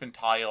the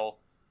infantile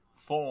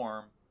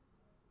form,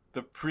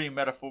 the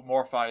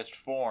pre-metamorphized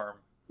form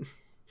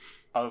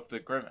of the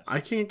Grimace.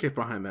 I can't get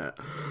behind that.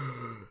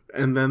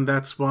 And then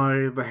that's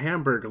why the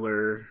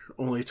Hamburglar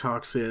only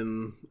talks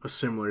in a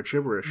similar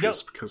gibberish,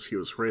 is because he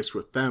was raised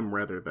with them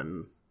rather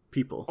than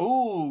people.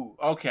 Ooh,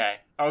 okay,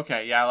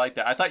 yeah, I like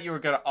that. I thought you were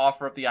going to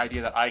offer up the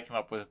idea that I came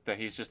up with, that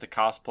he's just a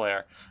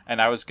cosplayer,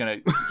 and I was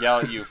going to yell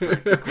at you for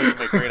including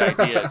my great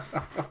ideas,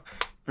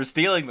 for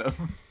stealing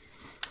them.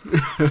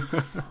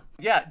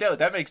 Yeah, no,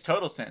 that makes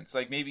total sense.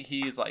 Like, maybe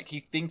he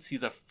thinks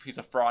he's a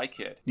Fry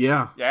Kid.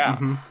 Yeah. Yeah.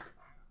 Mm-hmm.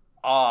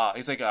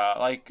 He's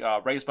like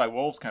raised by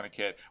wolves kind of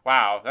kid.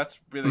 Wow,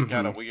 that's really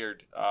kind of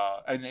weird.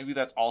 And maybe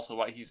that's also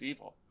why he's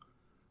evil.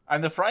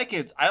 And the Fry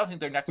Kids, I don't think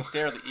they're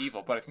necessarily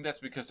evil, but I think that's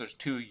because they're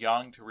too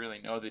young to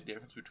really know the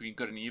difference between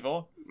good and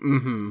evil.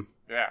 Mm-hmm.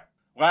 Yeah.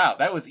 Wow,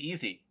 that was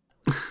easy.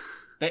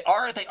 They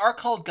are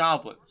called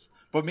goblins,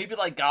 but maybe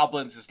like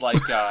goblins is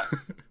like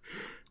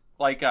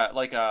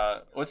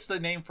what's the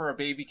name for a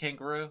baby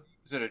kangaroo?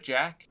 Is it a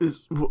jack?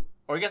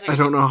 Or I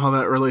don't know how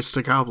that relates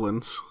to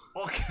goblins.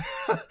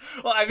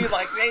 Well, I mean,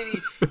 like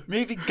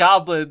maybe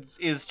goblins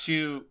is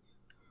to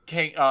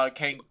okay,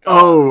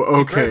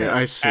 Grimace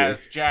I see.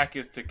 as Jack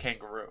is to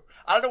kangaroo.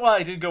 I don't know why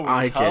I didn't go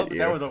with cub.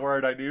 That was a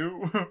word I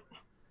knew.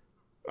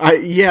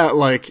 Yeah,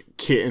 like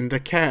kitten to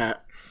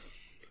cat.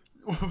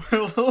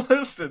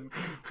 listen.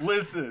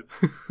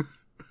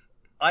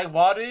 I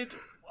wanted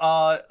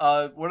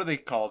what are they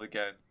called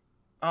again?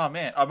 Oh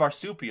man, a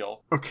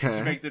marsupial. Okay.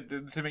 To make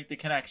the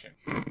connection.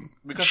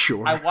 Because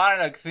sure. I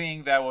wanted a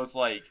thing that was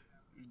like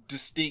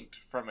distinct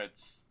from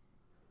its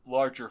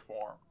larger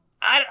form.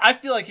 I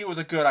feel like it was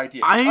a good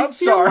idea. I'm feel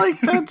sorry. like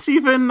that's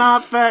even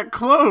not that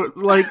close.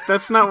 Like,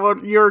 that's not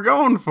what you're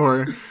going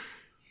for.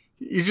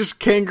 You just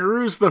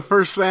kangaroo's the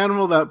first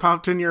animal that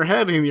popped in your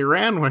head and you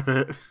ran with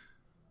it.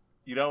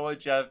 You know what,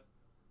 Jeff?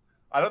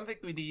 I don't think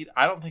we need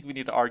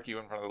to argue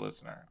in front of the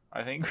listener.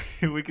 I think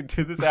we can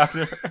do this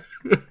after.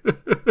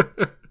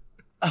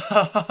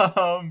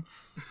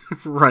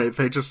 Right,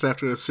 they just have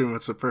to assume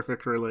it's a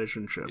perfect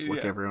relationship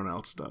like everyone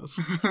else does.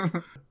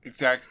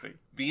 Exactly.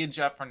 Me and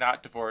Jeff are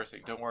not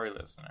divorcing. Don't worry,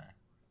 listener.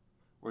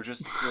 We're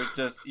just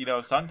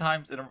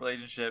sometimes in a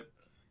relationship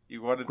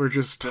we're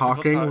just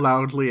talking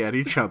loudly at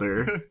each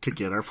other to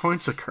get our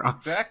points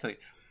across. Exactly.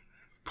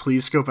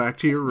 Please go back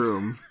to your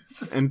room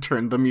and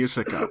turn the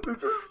music up.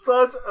 This is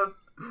such a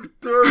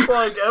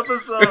terrifying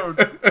episode.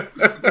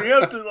 We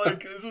have to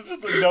this is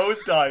just a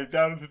nosedive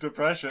down into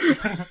depression.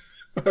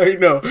 I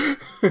know.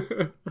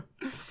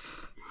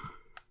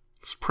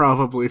 It's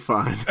probably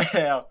fine.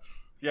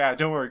 Yeah,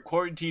 don't worry.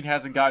 Quarantine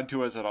hasn't gotten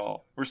to us at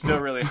all. We're still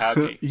really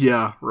happy.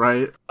 Yeah,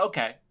 right.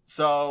 Okay,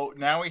 so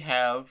now we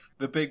have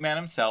the big man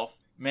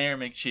himself, Mayor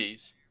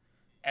McCheese,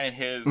 and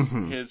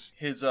his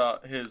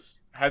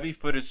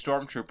heavy-footed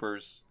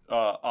stormtroopers,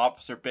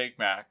 Officer Big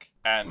Mac,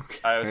 and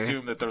I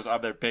assume that there's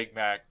other Big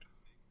Mac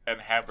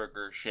and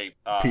hamburger-shaped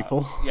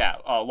people. Yeah,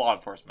 law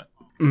enforcement.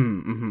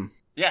 Mm-hmm.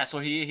 Yeah, so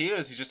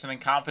he's just an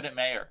incompetent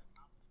mayor.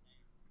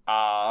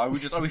 Are we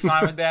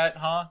fine with that,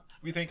 huh?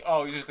 We think,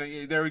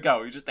 there we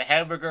go. He's just a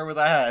hamburger with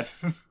a head.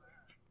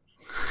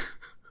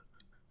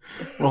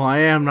 Well, I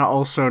am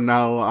also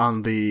now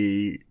on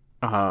the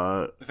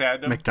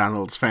fandom?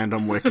 McDonald's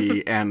fandom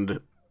wiki,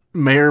 and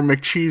Mayor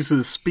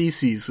McCheese's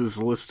species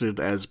is listed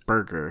as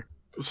burger.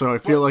 So I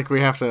feel like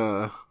we have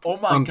to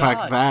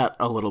unpack that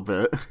a little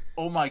bit.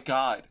 Oh my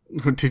god.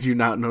 Did you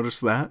not notice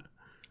that?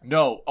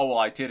 No. Oh, well,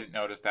 I didn't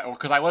notice that.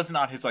 Because I wasn't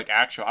on his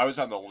actual. I was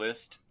on the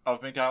list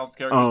of McDonald's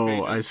characters.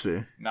 Oh, I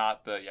see.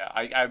 Not the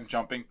I'm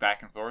jumping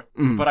back and forth.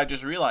 But I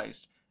just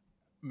realized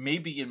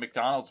maybe in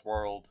McDonald's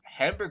world,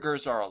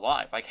 hamburgers are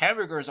alive. Like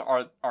hamburgers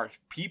are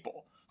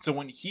people. So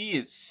when he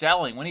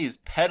is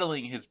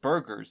peddling his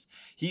burgers,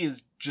 he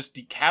is just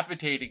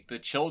decapitating the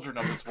children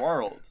of his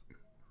world.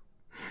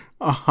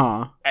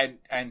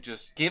 And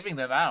just giving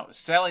them out,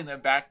 selling them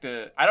back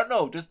to, I don't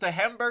know, does the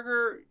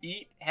hamburger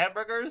eat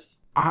hamburgers?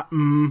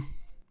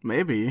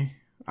 Maybe.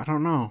 I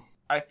don't know.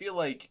 I feel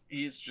like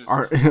he's just...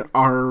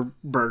 Are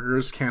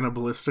burgers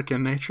cannibalistic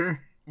in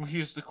nature? Well,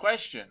 here's the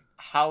question.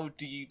 How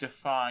do you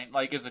define,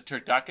 is a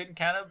turducken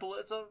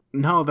cannibalism?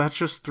 No, that's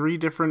just 3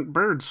 different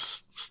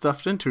birds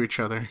stuffed into each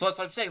other. So that's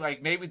what I'm saying.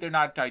 Maybe they're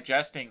not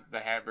digesting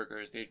the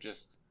hamburgers, they're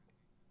just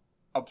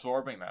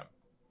absorbing them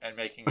and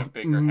making a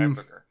bigger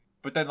hamburger.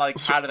 But then,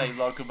 how do they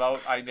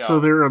locomote? I know. So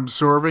they're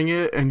absorbing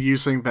it and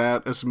using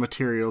that as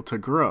material to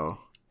grow.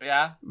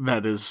 Yeah.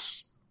 That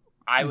is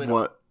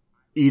what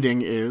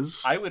eating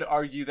is. I would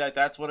argue that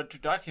that's what a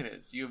turducken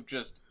is. You've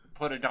just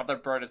put another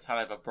bird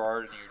inside of a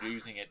bird and you're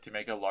using it to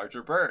make a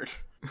larger bird.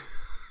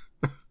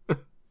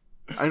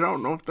 I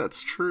don't know if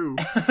that's true.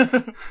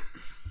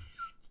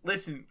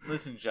 Listen,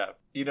 Jeff.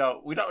 We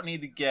don't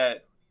need to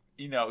get,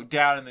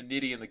 down in the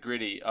nitty and the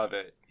gritty of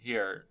it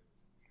here.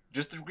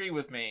 Just agree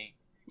with me.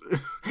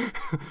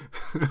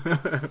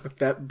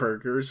 That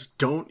burgers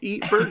don't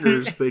eat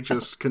burgers, they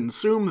just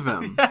consume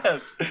them.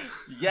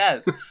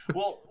 Yes.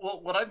 Well,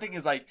 what I'm thinking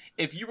is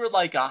if you were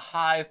a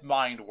hive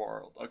mind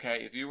world,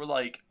 okay? If you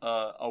were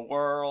a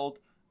world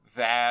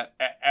that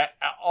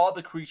all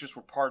the creatures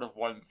were part of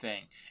one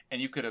thing,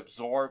 and you could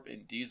absorb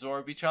and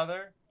desorb each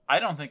other, I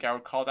don't think I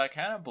would call that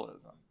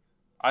cannibalism.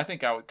 I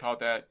think I would call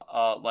that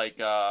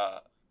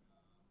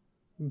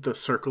the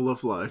circle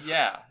of life.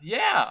 Yeah.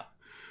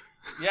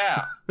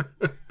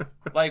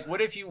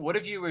 What if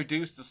you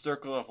reduce the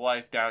circle of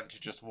life down to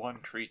just one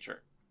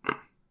creature?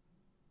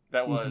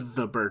 That was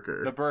the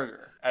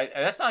burger. And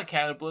that's not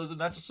cannibalism.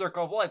 That's a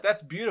circle of life.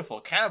 That's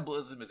beautiful.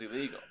 Cannibalism is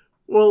illegal.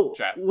 Well,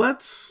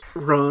 let's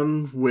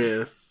run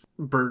with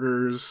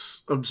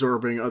burgers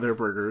absorbing other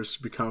burgers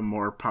to become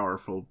more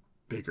powerful,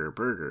 bigger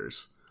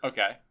burgers.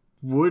 Okay.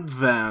 Would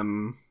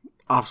then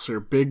Officer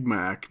Big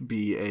Mac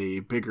be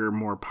a bigger,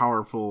 more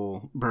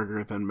powerful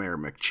burger than Mayor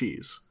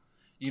McCheese?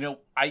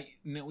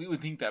 We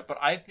would think that, but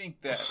I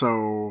think that...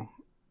 So,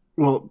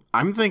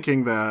 I'm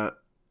thinking that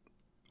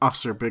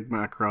Officer Big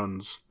Mac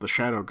runs the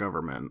shadow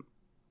government,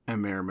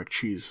 and Mayor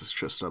McCheese is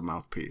just a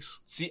mouthpiece.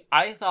 See,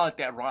 I thought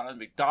that Ronald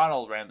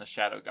McDonald ran the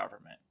shadow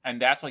government,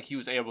 and that's why he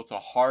was able to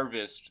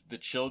harvest the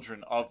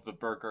children of the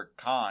burger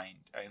kind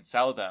and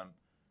sell them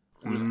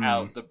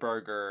without the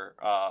burger,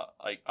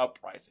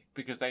 uprising,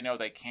 because they know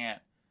they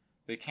can't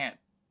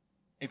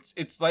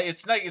It's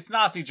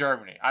Nazi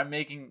Germany.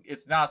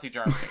 It's Nazi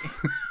Germany.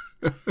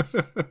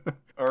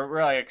 Or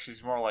really, actually,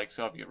 it's more like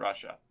Soviet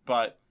Russia.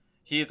 But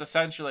he is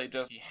essentially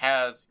he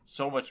has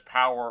so much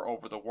power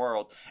over the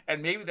world.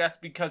 And maybe that's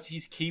because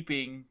he's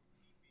keeping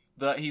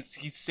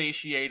he's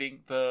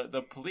satiating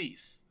the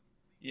police,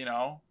 you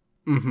know?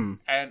 Mm-hmm.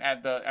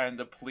 And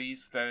the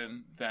police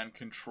then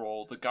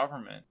control the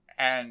government.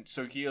 And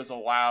so he is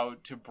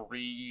allowed to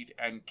breed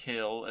and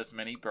kill as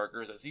many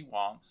burgers as he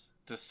wants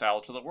to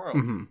sell to the world.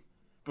 Mm-hmm.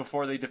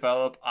 Before they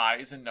develop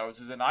eyes and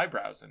noses and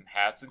eyebrows and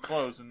hats and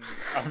clothes and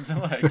arms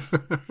and legs.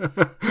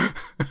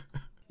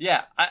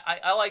 Yeah,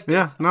 I like this.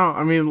 Yeah, no,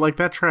 I mean, like,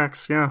 that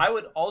tracks, yeah. I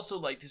would also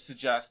like to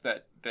suggest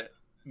that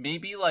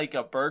maybe, like,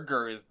 a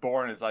burger is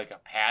born as, like, a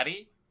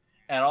patty,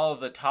 and all of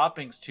the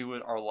toppings to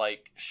it are,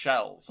 like,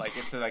 shells. Like,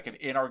 it's, like, an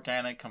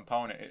inorganic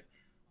component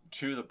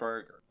to the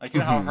burger. Like, you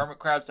know how hermit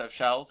crabs have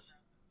shells,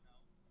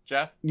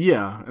 Jeff?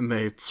 Yeah, and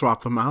they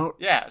swap them out.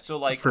 Yeah, so,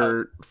 like...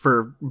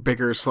 For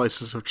bigger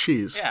slices of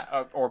cheese.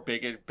 Yeah, or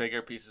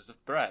bigger pieces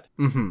of bread.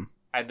 Mm-hmm.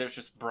 And there's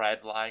just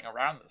bread lying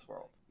around this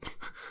world.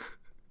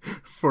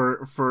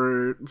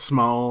 For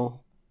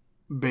small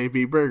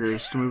baby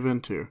burgers to move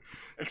into.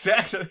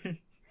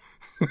 Exactly.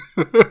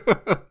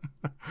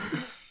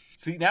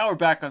 See, now we're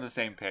back on the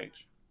same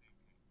page.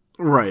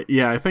 Right,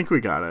 yeah, I think we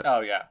got it.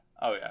 Oh yeah.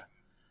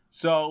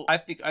 So I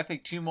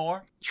think two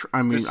more.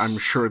 I mean, I'm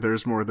sure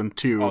there's more than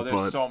two,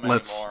 but so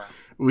many more.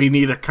 We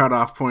need a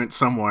cutoff point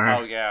somewhere.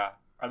 Oh yeah.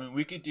 I mean,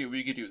 we could do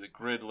the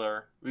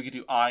Griddler. We could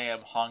do I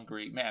Am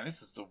Hungry. Man,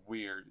 this is so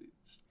weird.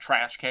 It's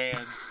trash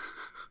cans.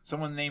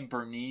 Someone named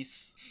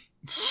Bernice.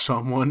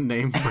 Someone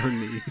named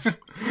Bernice.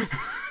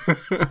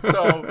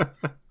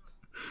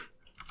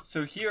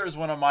 So here's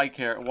one of my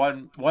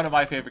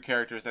favorite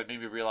characters that made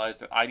me realize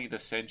that I need to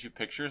send you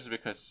pictures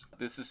because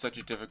this is such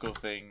a difficult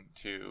thing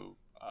to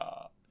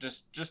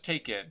just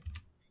take in.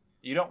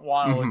 You don't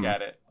want to look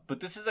at it. But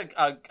this is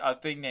a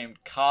thing named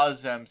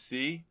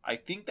CosMC. I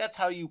think that's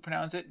how you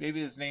pronounce it.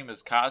 Maybe his name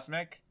is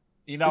Cosmic.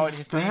 You know what?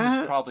 His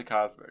name is probably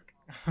Cosmic.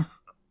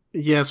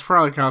 Yeah, it's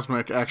probably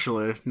Cosmic,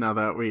 actually, now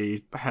that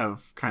we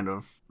have kind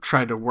of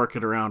tried to work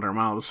it around our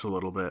mouths a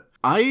little bit.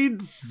 I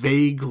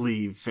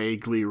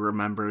vaguely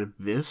remember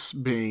this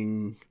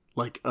being,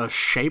 like, a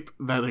shape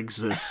that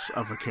exists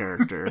of a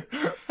character.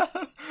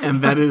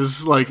 And that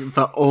is, like,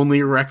 the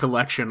only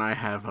recollection I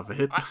have of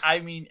it. I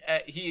mean,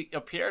 he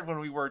appeared when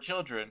we were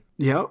children.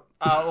 Yep.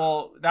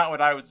 Well, not when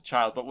I was a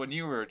child, but when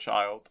you were a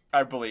child,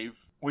 I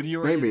believe. When you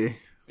were Maybe.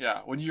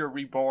 When you were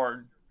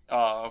reborn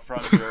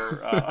from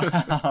your,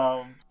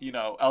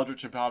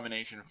 Eldritch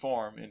Abomination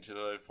form into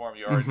the form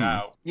you are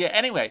now. Yeah,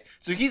 anyway,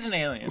 so he's an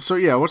alien. So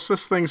yeah, what's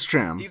this thing's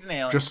jam? He's an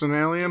alien. Just an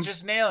alien? He's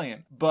just an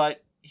alien.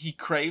 But he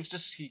craves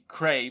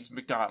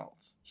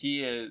McDonald's.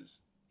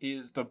 He's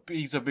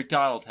a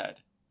McDonald head.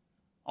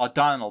 A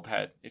Donald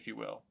head, if you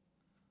will.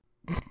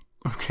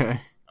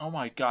 Okay. Oh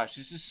my gosh,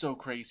 this is so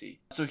crazy.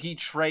 So he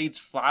trades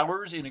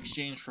flowers in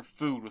exchange for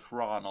food with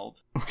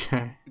Ronald.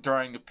 Okay.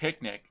 During a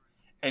picnic.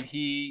 And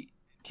he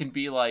can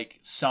be, like,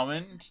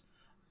 summoned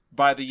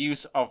by the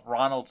use of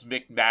Ronald's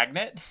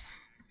McMagnet.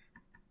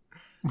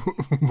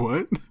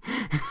 What?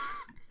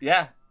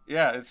 Yeah,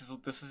 this is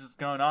what's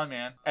going on,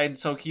 man. And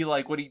so he,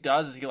 like, what he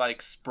does is he,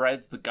 like,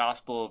 spreads the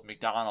gospel of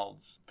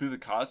McDonald's through the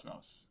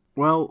cosmos.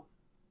 Well,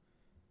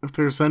 if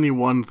there's any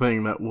one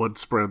thing that would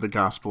spread the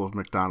gospel of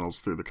McDonald's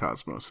through the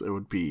cosmos, it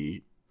would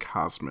be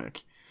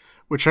Cosmic.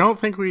 Which I don't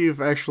think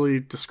we've actually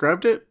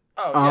described it.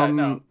 Oh, yeah,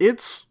 no.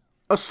 It's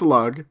a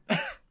slug.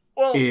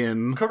 Well,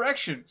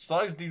 correction.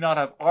 Slugs do not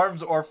have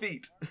arms or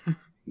feet.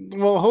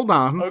 Well, hold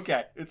on.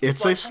 Okay.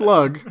 It's a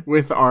slug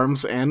with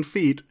arms and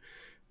feet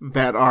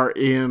that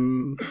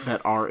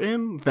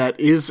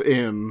is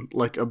in,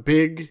 like, a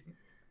big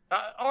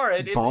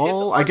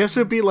ball. I guess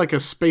it would be like a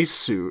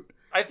spacesuit.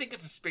 I think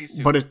it's a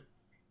spacesuit. But it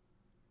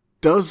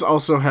does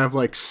also have,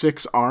 like,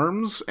 6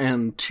 arms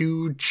and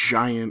 2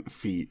 giant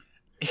feet.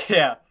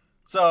 Yeah.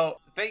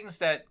 So things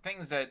that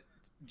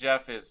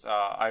Jeff is,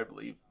 I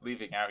believe,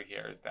 leaving out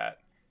here is that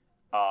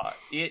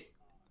it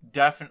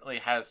definitely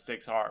has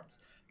 6 arms.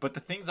 But the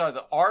things are,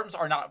 the arms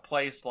are not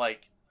placed,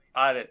 like,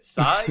 on its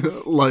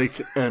sides. Like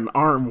an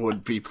arm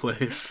would be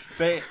placed.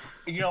 I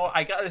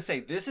gotta say,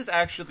 this is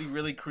actually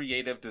really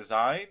creative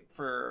design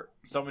for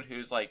someone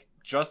who's, like,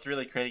 just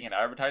really creating an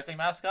advertising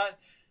mascot.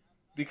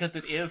 Because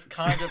it is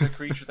kind of a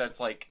creature that's,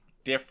 like,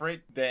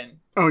 different than...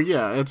 Oh,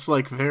 yeah, it's,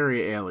 like,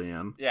 very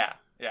alien. Yeah.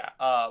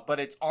 But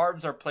its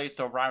arms are placed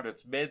around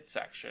its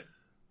midsection.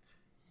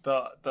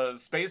 The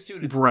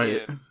spacesuit it's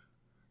in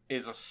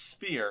is a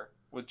sphere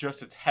with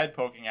just its head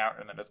poking out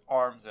and then its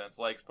arms and its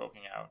legs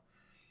poking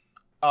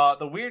out.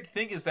 The weird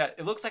thing is that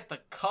it looks like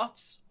the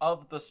cuffs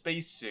of the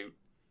spacesuit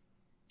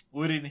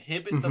would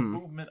inhibit the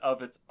movement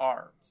of its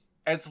arms.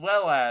 As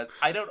well as,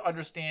 I don't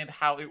understand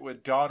how it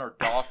would don or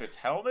doff its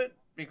helmet,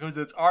 because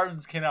its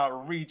arms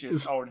cannot reach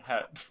its own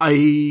head.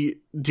 I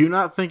do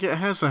not think it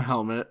has a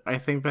helmet. I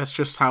think that's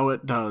just how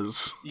it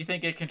does. You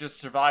think it can just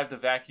survive the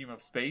vacuum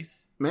of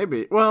space?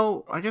 Maybe.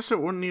 Well, I guess it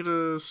wouldn't need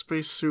a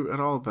spacesuit at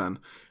all then.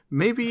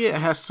 Maybe it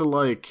has to,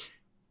 like,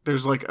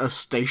 there's like a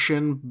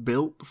station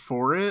built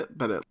for it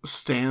that it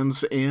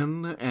stands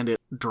in and it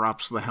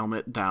drops the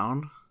helmet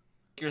down.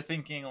 You're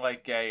thinking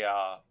like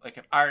like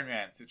an Iron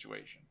Man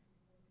situation.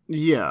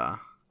 Yeah.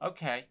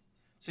 Okay.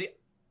 See,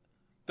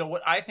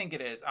 what I think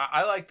it is,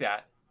 I like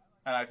that,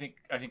 and I think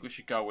we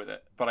should go with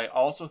it. But I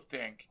also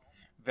think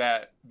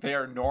that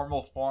their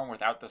normal form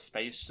without the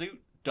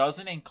spacesuit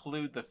doesn't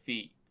include the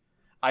feet.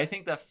 I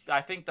think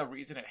the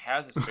reason it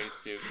has a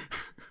spacesuit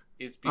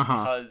is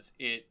because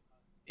it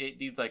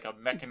needs like a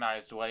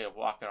mechanized way of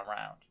walking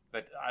around.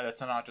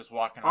 That's not just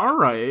walking around. All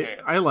right,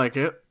 I like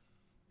it.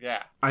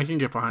 Yeah, I can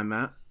get behind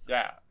that.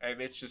 Yeah,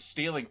 and it's just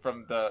stealing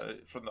from the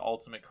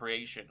ultimate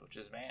creation, which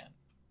is man.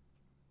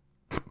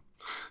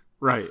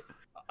 Right.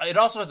 It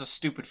also has a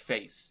stupid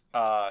face.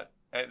 And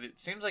it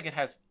seems like it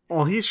has.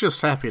 Well, he's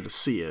just happy to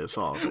see it. Is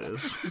all it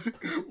is.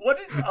 What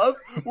is up?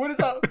 What is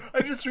up?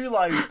 I just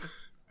realized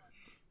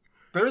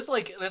there's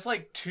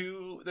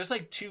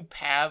two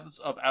paths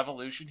of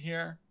evolution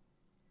here,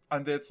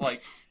 and it's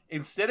like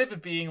instead of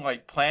it being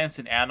like plants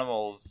and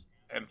animals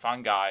and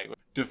fungi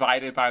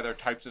divided by their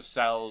types of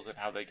cells and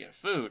how they get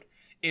food,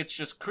 it's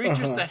just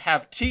creatures that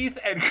have teeth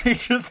and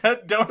creatures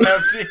that don't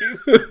have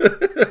teeth.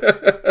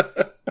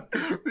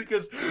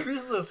 Because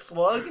this is a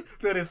slug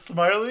that is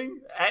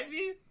smiling at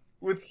me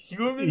with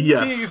human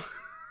teeth.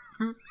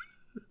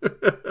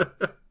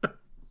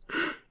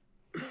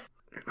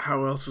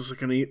 How else is it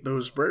going to eat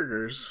those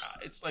burgers?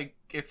 It's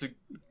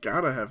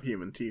gotta have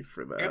human teeth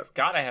for that. It's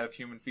gotta have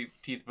human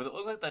teeth, but it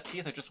looks like the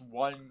teeth are just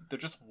one. They're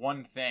just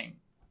one thing.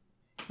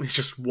 It's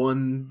just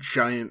one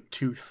giant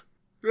tooth.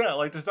 Yeah,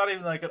 like there's not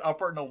even like an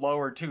upper and a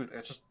lower tooth.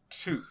 It's just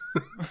tooth.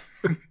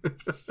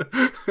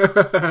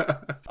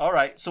 All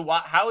right. So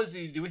how is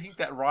he? Do we think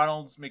that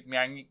Ronald's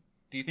McMagnet?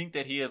 Do you think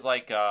that he is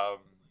like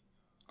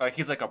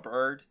he's like a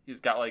bird? He's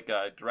got like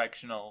a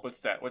directional.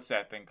 What's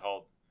that thing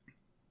called?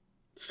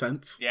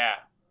 Sense. Yeah,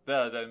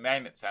 the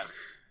magnet sense.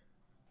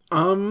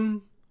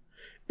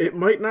 It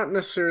might not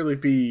necessarily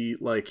be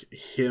like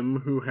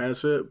him who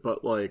has it,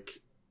 but like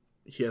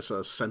he has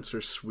a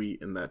sensor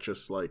suite, and that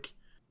just like,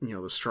 you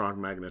know, the strong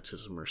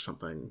magnetism or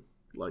something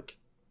like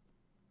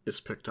is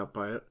picked up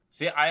by it.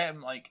 See,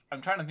 I'm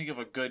trying to think of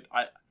a good.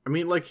 I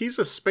mean, like, he's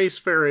a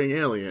spacefaring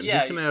alien.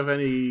 Yeah, he can have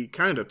any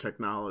kind of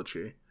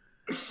technology.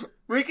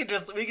 We could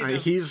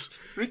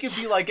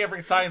be like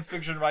every science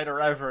fiction writer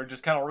ever and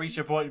just kind of reach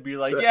a point and be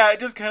like, yeah, it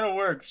just kind of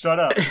works. Shut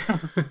up.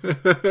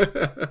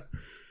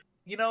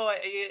 You know,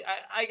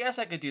 I guess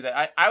I could do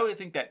that. I would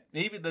think that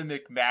maybe the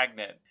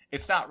McMagnet,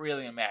 it's not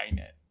really a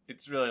magnet.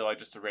 It's really like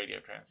just a radio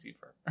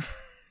transceiver.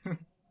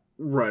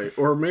 Right.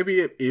 Or maybe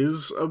it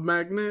is a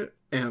magnet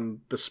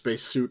and the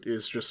spacesuit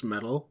is just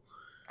metal.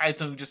 And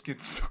so he just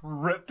gets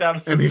ripped out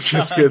of the And he sky.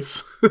 just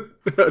gets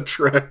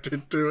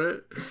attracted to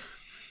it.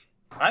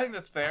 I think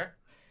that's fair.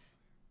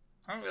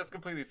 I think that's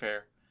completely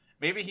fair.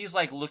 Maybe he's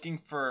like looking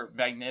for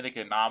magnetic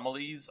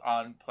anomalies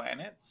on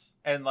planets,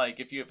 and like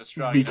if you have a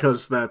strong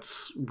because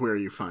that's where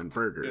you find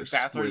burgers.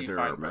 That's where there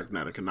are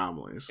magnetic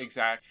anomalies.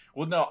 Exactly.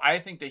 Well, no, I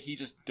think that he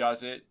just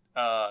does it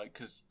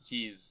because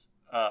he's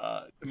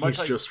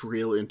just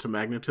real into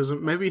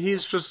magnetism. Maybe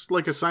he's just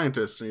like a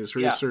scientist and he's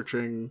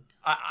researching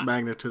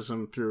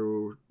magnetism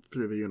through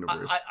the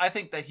universe. I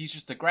think that he's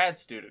just a grad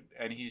student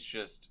and he's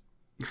just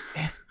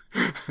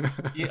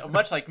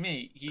much like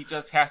me. He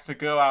just has to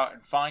go out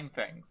and find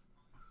things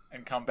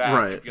and come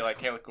back and be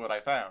like, "Hey, look what I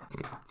found."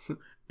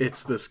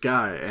 It's this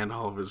guy and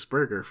all of his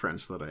burger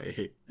friends that I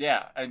hate.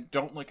 Yeah, and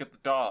don't look at the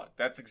dog.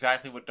 That's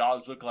exactly what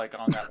dogs look like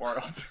on that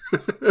world.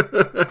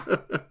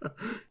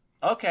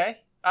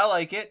 Okay. I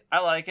like it.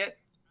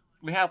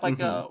 We have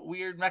like a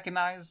weird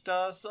mechanized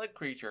slug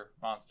creature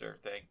monster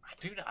thing.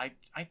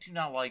 I do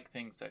not like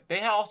things that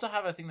they also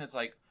have a thing that's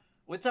like,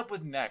 what's up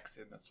with necks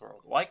in this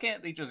world? Why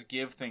can't they just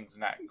give things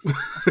necks?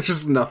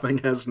 Just nothing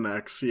has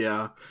necks,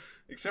 yeah.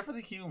 Except for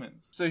the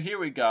humans. So here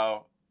we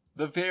go.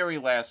 The very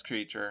last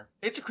creature.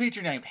 It's a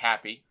creature named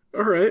Happy.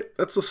 All right,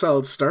 that's a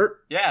solid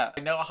start. Yeah,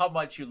 I know how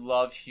much you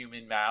love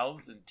human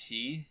mouths and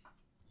teeth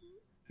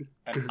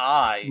and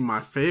eyes. My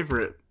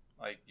favorite.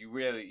 Like, you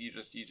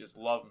just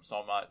love them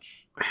so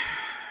much.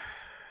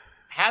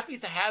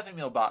 Happy's a Happy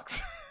Meal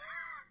box.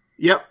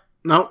 Yep.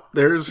 No,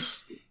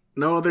 there's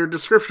no other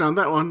description on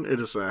that one. It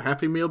is a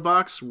Happy Meal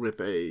box with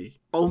a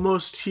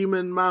almost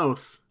human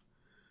mouth.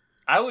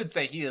 I would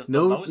say he is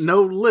no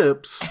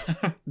lips,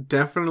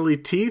 definitely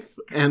teeth,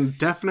 and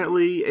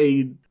definitely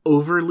a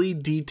overly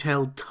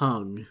detailed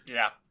tongue.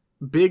 Yeah.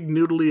 Big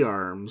noodly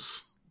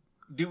arms.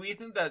 Do we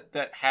think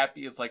that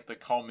Happy is like the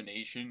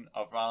culmination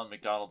of Ronald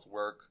McDonald's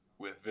work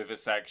with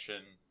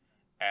vivisection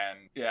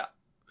and yeah?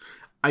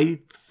 I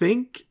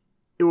think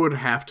it would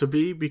have to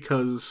be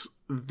because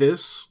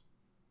this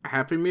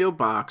Happy Meal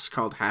box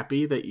called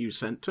Happy that you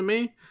sent to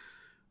me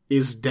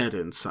is dead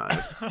inside.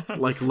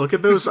 Like, look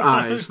at those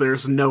eyes.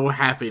 There's no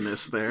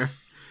happiness there.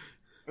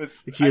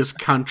 He is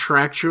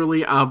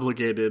contractually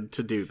obligated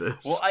to do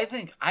this. Well, I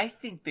think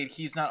that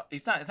he's not.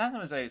 It's not so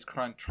much that he's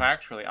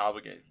contractually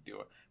obligated to do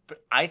it,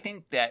 but I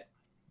think that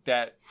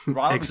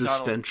Ronald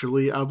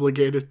existentially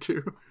obligated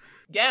to.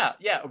 Yeah.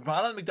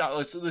 Ronald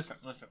McDonald. Listen.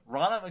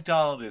 Ronald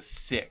McDonald is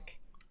sick.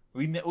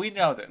 We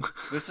know this.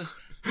 This is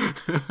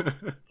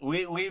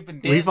we've been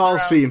dancing we've all around.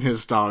 seen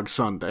his dog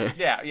Sunday.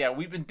 Yeah.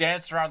 We've been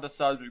dancing around the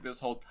subject this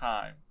whole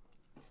time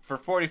for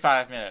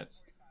 45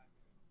 minutes.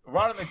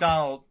 Ronald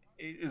McDonald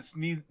is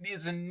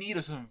in need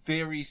of some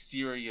very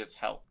serious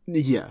help.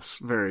 Yes,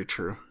 very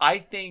true. I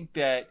think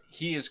that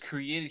he has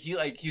created.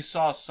 He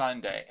saw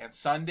Sunday, and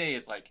Sunday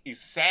is like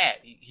he's sad.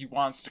 He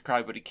wants to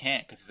cry, but he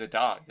can't because he's a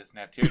dog. He doesn't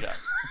have tear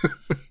ducts.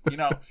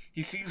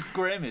 He sees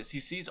Grimace.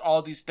 He sees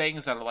all these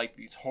things that are like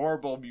these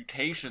horrible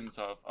mutations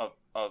of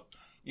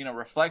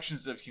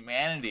reflections of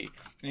humanity,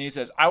 and he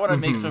says, "I want to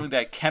make something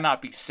that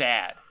cannot be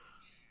sad,"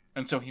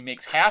 and so he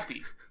makes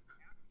Happy.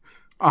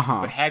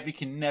 But Happy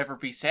can never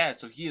be sad,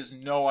 so he has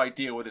no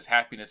idea what his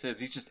happiness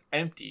is. He's just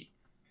empty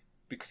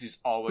because he's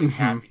always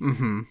happy.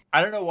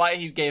 I don't know why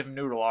he gave him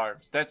noodle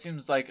arms. That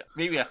seems like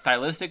maybe a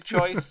stylistic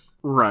choice.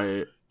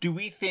 Right. Do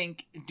we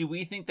think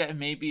that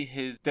maybe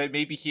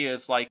he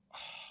is like,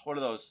 what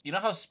are those? You know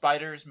how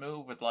spiders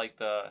move with like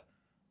the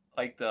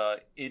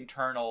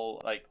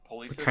internal like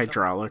pulley system?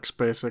 Hydraulics,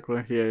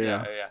 basically.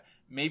 Yeah.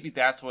 Maybe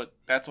that's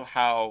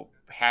how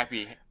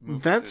Happy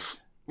moves.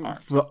 That's his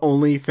arms. the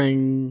only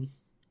thing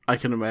I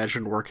can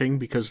imagine working,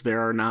 because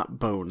there are not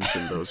bones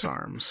in those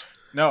arms.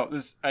 No,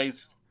 I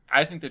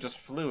think they're just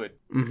fluid.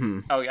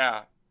 Mm-hmm. Oh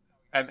yeah,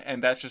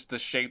 and that's just the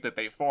shape that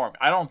they form.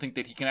 I don't think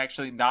that he can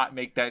actually not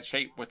make that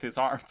shape with his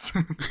arms,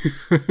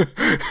 because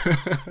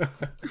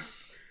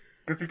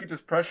he could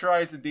just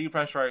pressurize and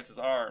depressurize his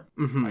arm.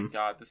 Mm-hmm. My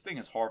God, this thing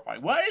is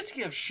horrifying. Why does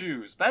he have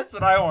shoes? That's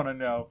what I want to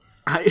know.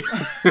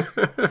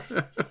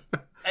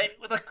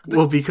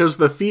 Well, because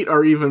the feet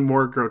are even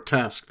more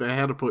grotesque. They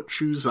had to put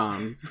shoes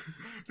on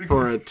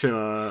for it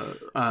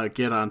to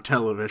get on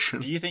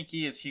television. Do you think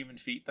he has human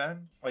feet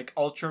then? Like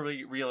ultra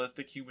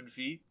realistic human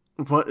feet?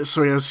 What?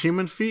 So he has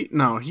human feet?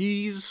 No,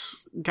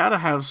 he's got to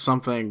have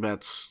something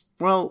that's,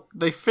 well,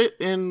 they fit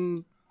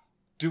in.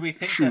 Do we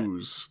think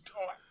shoes?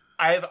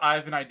 I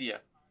have an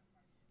idea.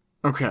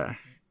 Okay.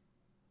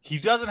 He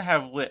doesn't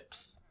have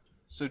lips,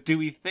 so do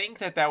we think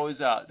that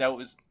was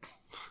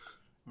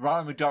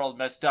Ronald McDonald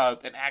messed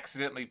up and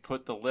accidentally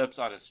put the lips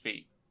on his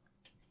feet?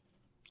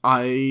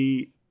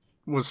 I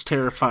was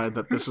terrified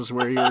that this is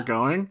where you were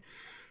going,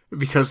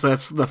 because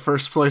that's the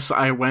first place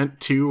I went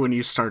to when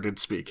you started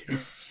speaking.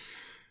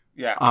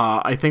 Yeah.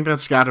 I think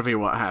that's got to be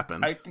what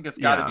happened. I think it's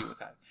got to be what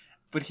happened.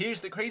 But here's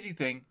the crazy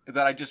thing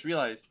that I just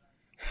realized.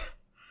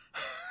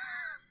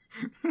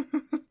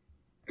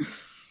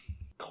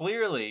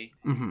 Clearly,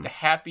 the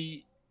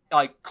Happy,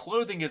 like,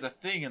 clothing is a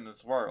thing in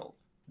this world.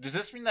 Does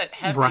this mean that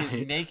Happy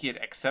is naked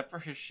except for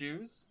his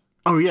shoes?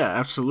 Oh, yeah,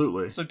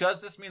 absolutely. So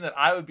does this mean that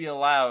I would be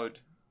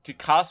allowed to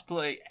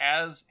cosplay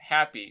as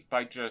Happy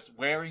by just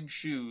wearing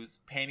shoes,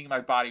 painting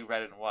my body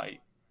red and white,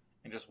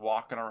 and just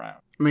walking around?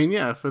 I mean,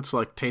 yeah, if it's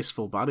like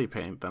tasteful body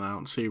paint, then I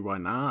don't see why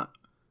not.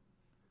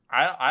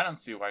 I don't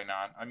see why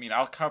not. I mean,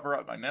 I'll cover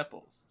up my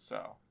nipples,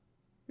 so...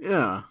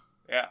 Yeah.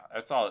 Yeah,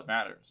 that's all that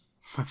matters.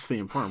 That's the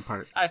important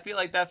part. I feel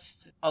like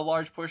that's a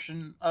large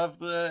portion of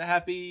the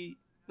Happy...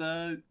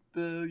 the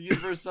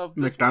universe of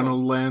this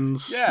McDonald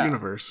Land's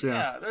universe.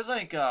 Yeah. There's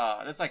like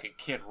a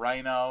Kid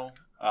Rhino.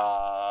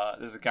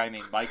 There's a guy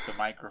named Mike the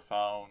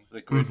Microphone.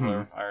 The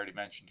Griddler, I already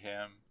mentioned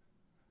him.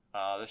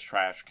 There's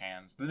trash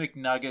cans. The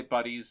McNugget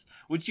buddies,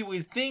 which you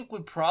would think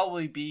would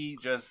probably be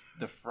just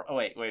the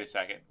wait a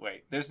second.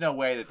 Wait, there's no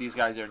way that these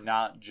guys are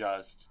not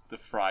just the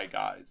Fry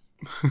guys.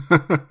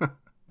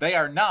 They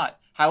are not.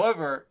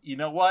 However, you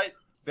know what?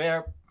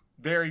 They're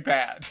very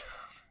bad.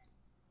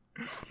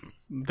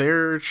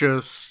 They're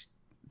just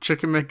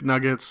Chicken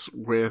McNuggets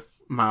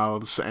with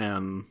mouths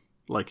and,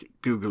 like,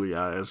 googly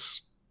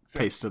eyes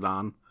pasted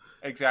on.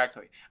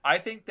 Exactly. I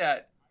think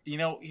that,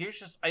 here's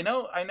just... I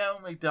know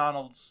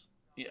McDonald's...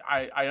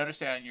 I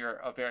understand you're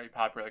a very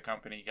popular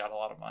company. You got a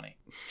lot of money.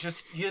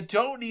 Just, you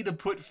don't need to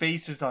put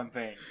faces on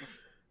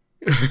things.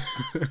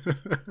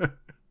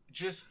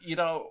 Just,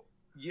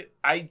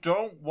 I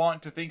don't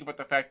want to think about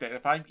the fact that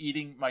if I'm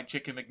eating my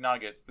Chicken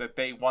McNuggets, that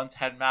they once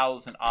had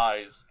mouths and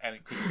eyes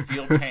and could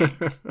feel pain.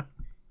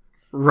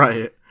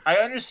 Right. I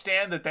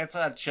understand that that's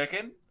not a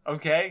chicken,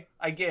 okay?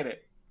 I get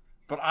it.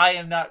 But I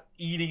am not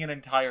eating an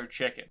entire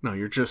chicken. No,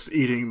 you're just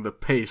eating the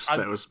paste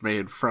that was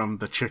made from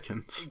the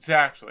chickens.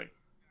 Exactly.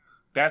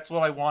 That's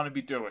what I want to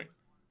be doing.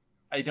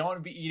 I don't want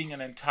to be eating an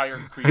entire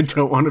creature. I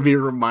don't want to be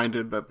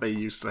reminded that they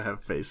used to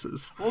have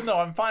faces. Well, no,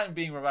 I'm fine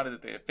being reminded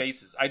that they have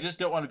faces. I just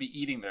don't want to be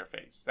eating their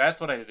face.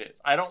 That's what it is.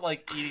 I don't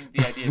like eating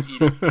the idea of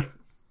eating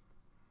faces.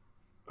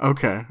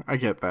 Okay, I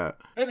get that.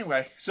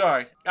 Anyway,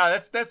 sorry.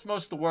 That's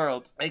most of the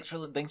world. Thanks for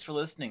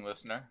listening,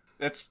 listener.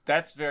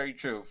 That's very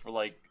true for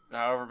like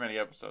however many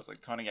episodes,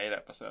 like 28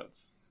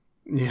 episodes.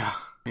 Yeah.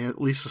 At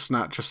least it's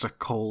not just a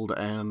cold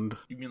end.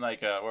 You mean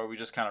like where we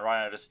just kind of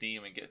run out of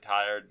steam and get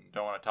tired and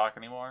don't want to talk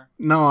anymore?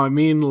 No, I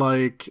mean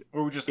like...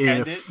 Or we just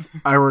end it?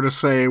 I were to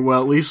say,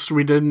 well, at least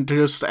we didn't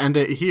just end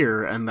it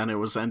here and then it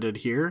was ended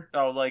here.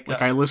 Oh, like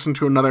I listened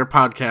to another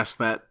podcast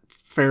that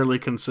fairly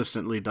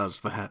consistently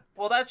does that.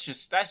 Well, that's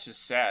just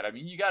sad. I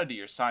mean, you got to do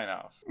your sign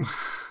off.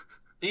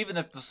 Even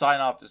if the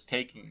sign-off is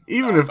taking...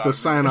 Even if the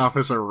sign-off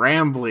is a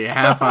rambly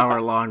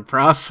half-hour-long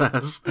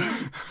process,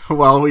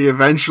 while we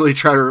eventually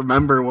try to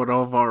remember what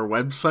all of our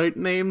website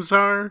names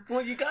are.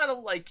 Well, you gotta,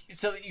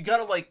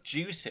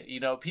 juice it, you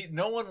know?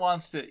 No one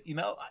wants to, you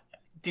know...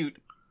 Dude,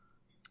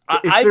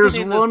 if there's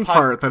one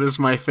part that is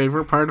my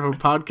favorite part of a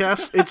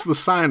podcast, it's the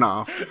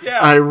sign-off. Yeah.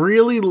 I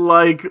really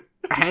like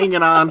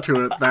hanging on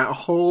to it that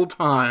whole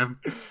time.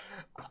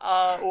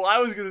 Well, I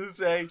was going to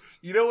say,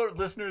 you know what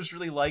listeners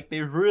really like?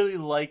 They really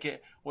like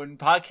it when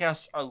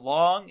podcasts are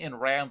long and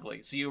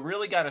rambly. So you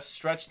really got to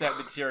stretch that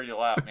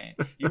material out, man.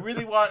 You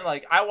really want,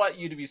 I want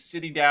you to be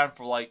sitting down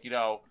for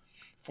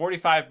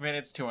 45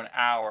 minutes to an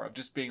hour of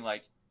just being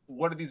like,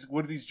 what are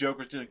these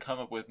jokers going to come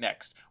up with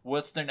next?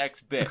 What's their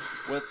next bit?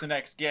 What's the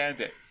next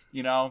gambit?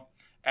 You know?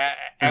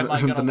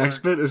 The next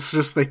bit is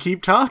just they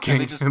keep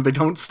talking and they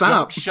don't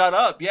stop. Shut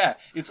up, yeah.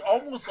 It's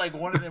almost like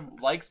one of them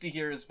likes to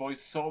hear his voice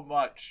so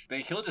much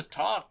that he'll just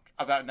talk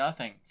about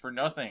nothing, for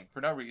no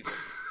reason.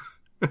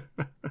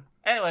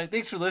 Anyway,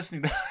 thanks for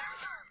listening to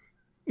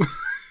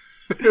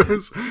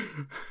us.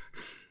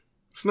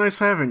 It's nice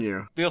having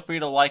you. Feel free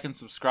to like and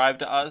subscribe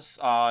to us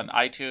on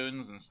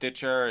iTunes and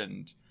Stitcher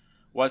and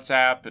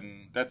WhatsApp,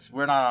 and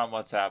we're not on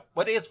WhatsApp.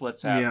 What is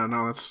WhatsApp? Yeah,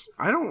 no,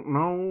 I don't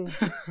know.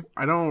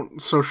 I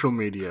don't social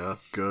media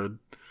good.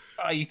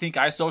 You think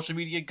I social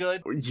media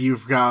good?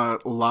 You've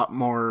got a lot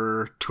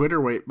more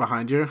Twitter weight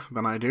behind you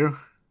than I do.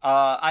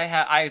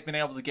 I've been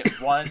able to get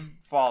one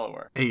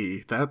follower.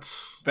 Hey,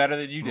 that's better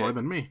than you did. More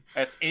than me.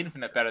 That's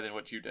infinite better than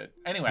what you did.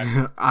 Anyway,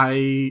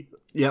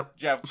 Yep.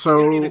 Jeff, so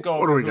you need to go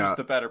what do we who's got?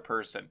 The better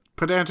person.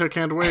 Pedantic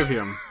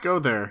Handwavium. Go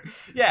there.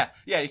 Yeah,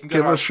 you can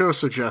give us show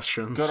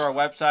suggestions. Go to our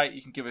website.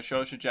 You can give us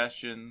show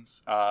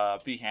suggestions.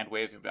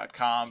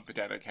 bhandwavium.com,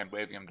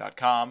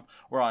 pedantichandwavium.com.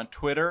 We're on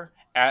Twitter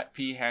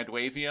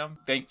 @phandwavium.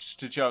 Thanks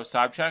to Joe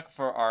Sobchak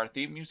for our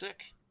theme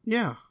music.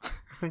 Yeah, I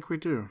think we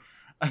do.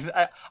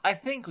 I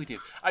think we do.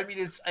 I mean,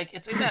 it's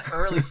in that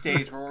early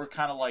stage where we're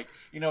kind of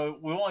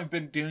we've only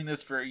been doing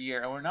this for a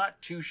year, and we're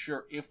not too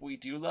sure if we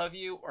do love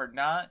you or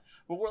not.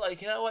 But we're like,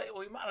 you know what?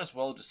 We might as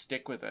well just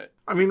stick with it.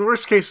 I mean,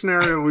 worst case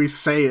scenario, we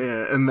say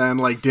it and then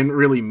didn't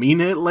really mean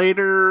it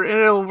later,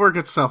 and it'll work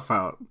itself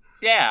out.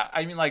 Yeah,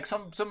 I mean,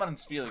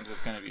 someone's feelings is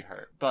going to be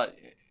hurt, but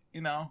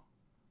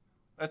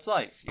that's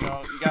life. You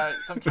got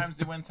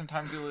sometimes you win,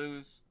 sometimes you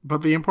lose.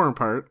 But the important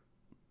part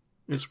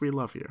is we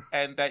love you.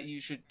 And that you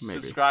should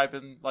subscribe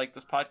and like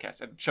this podcast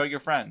and show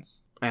your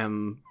friends.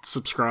 And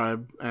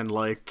subscribe and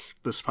like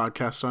this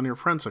podcast on your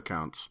friends'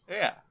 accounts.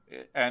 Yeah.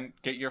 And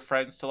get your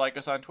friends to like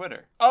us on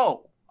Twitter.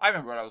 Oh, I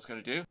remember what I was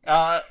going to do.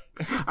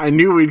 I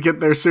knew we'd get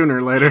there sooner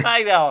or later.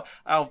 I know.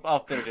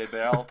 I'll fit it in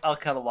there. I'll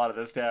cut a lot of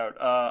this down.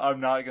 I'm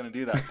not going to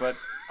do that, but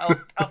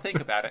I'll think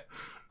about it.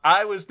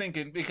 I was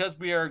thinking, because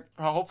we are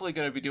hopefully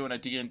going to be doing a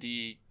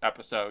D&D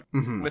episode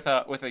with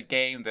a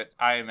game that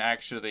I am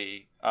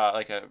actually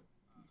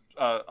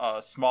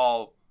a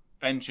small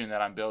engine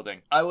that I'm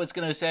building. I was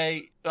gonna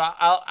say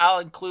I'll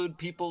include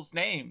people's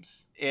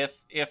names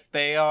if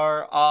they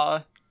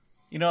are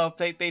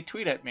if they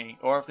tweet at me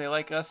or if they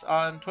like us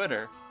on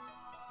Twitter,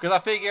 because I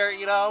figure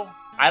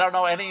I don't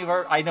know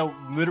I know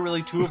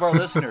literally 2 of our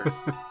listeners,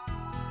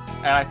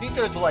 and I think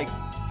there's 15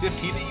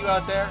 of you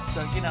out there,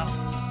 so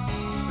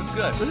it's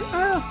good.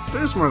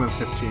 There's more than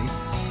 15.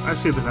 I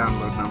see the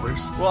download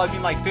numbers. Well, I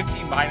mean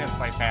 15 minus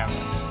my family.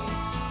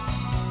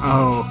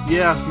 Oh,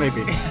 yeah,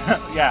 maybe.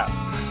 Yeah.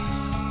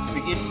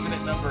 The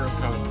infinite number of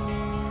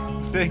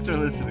codes. Thanks for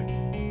listening.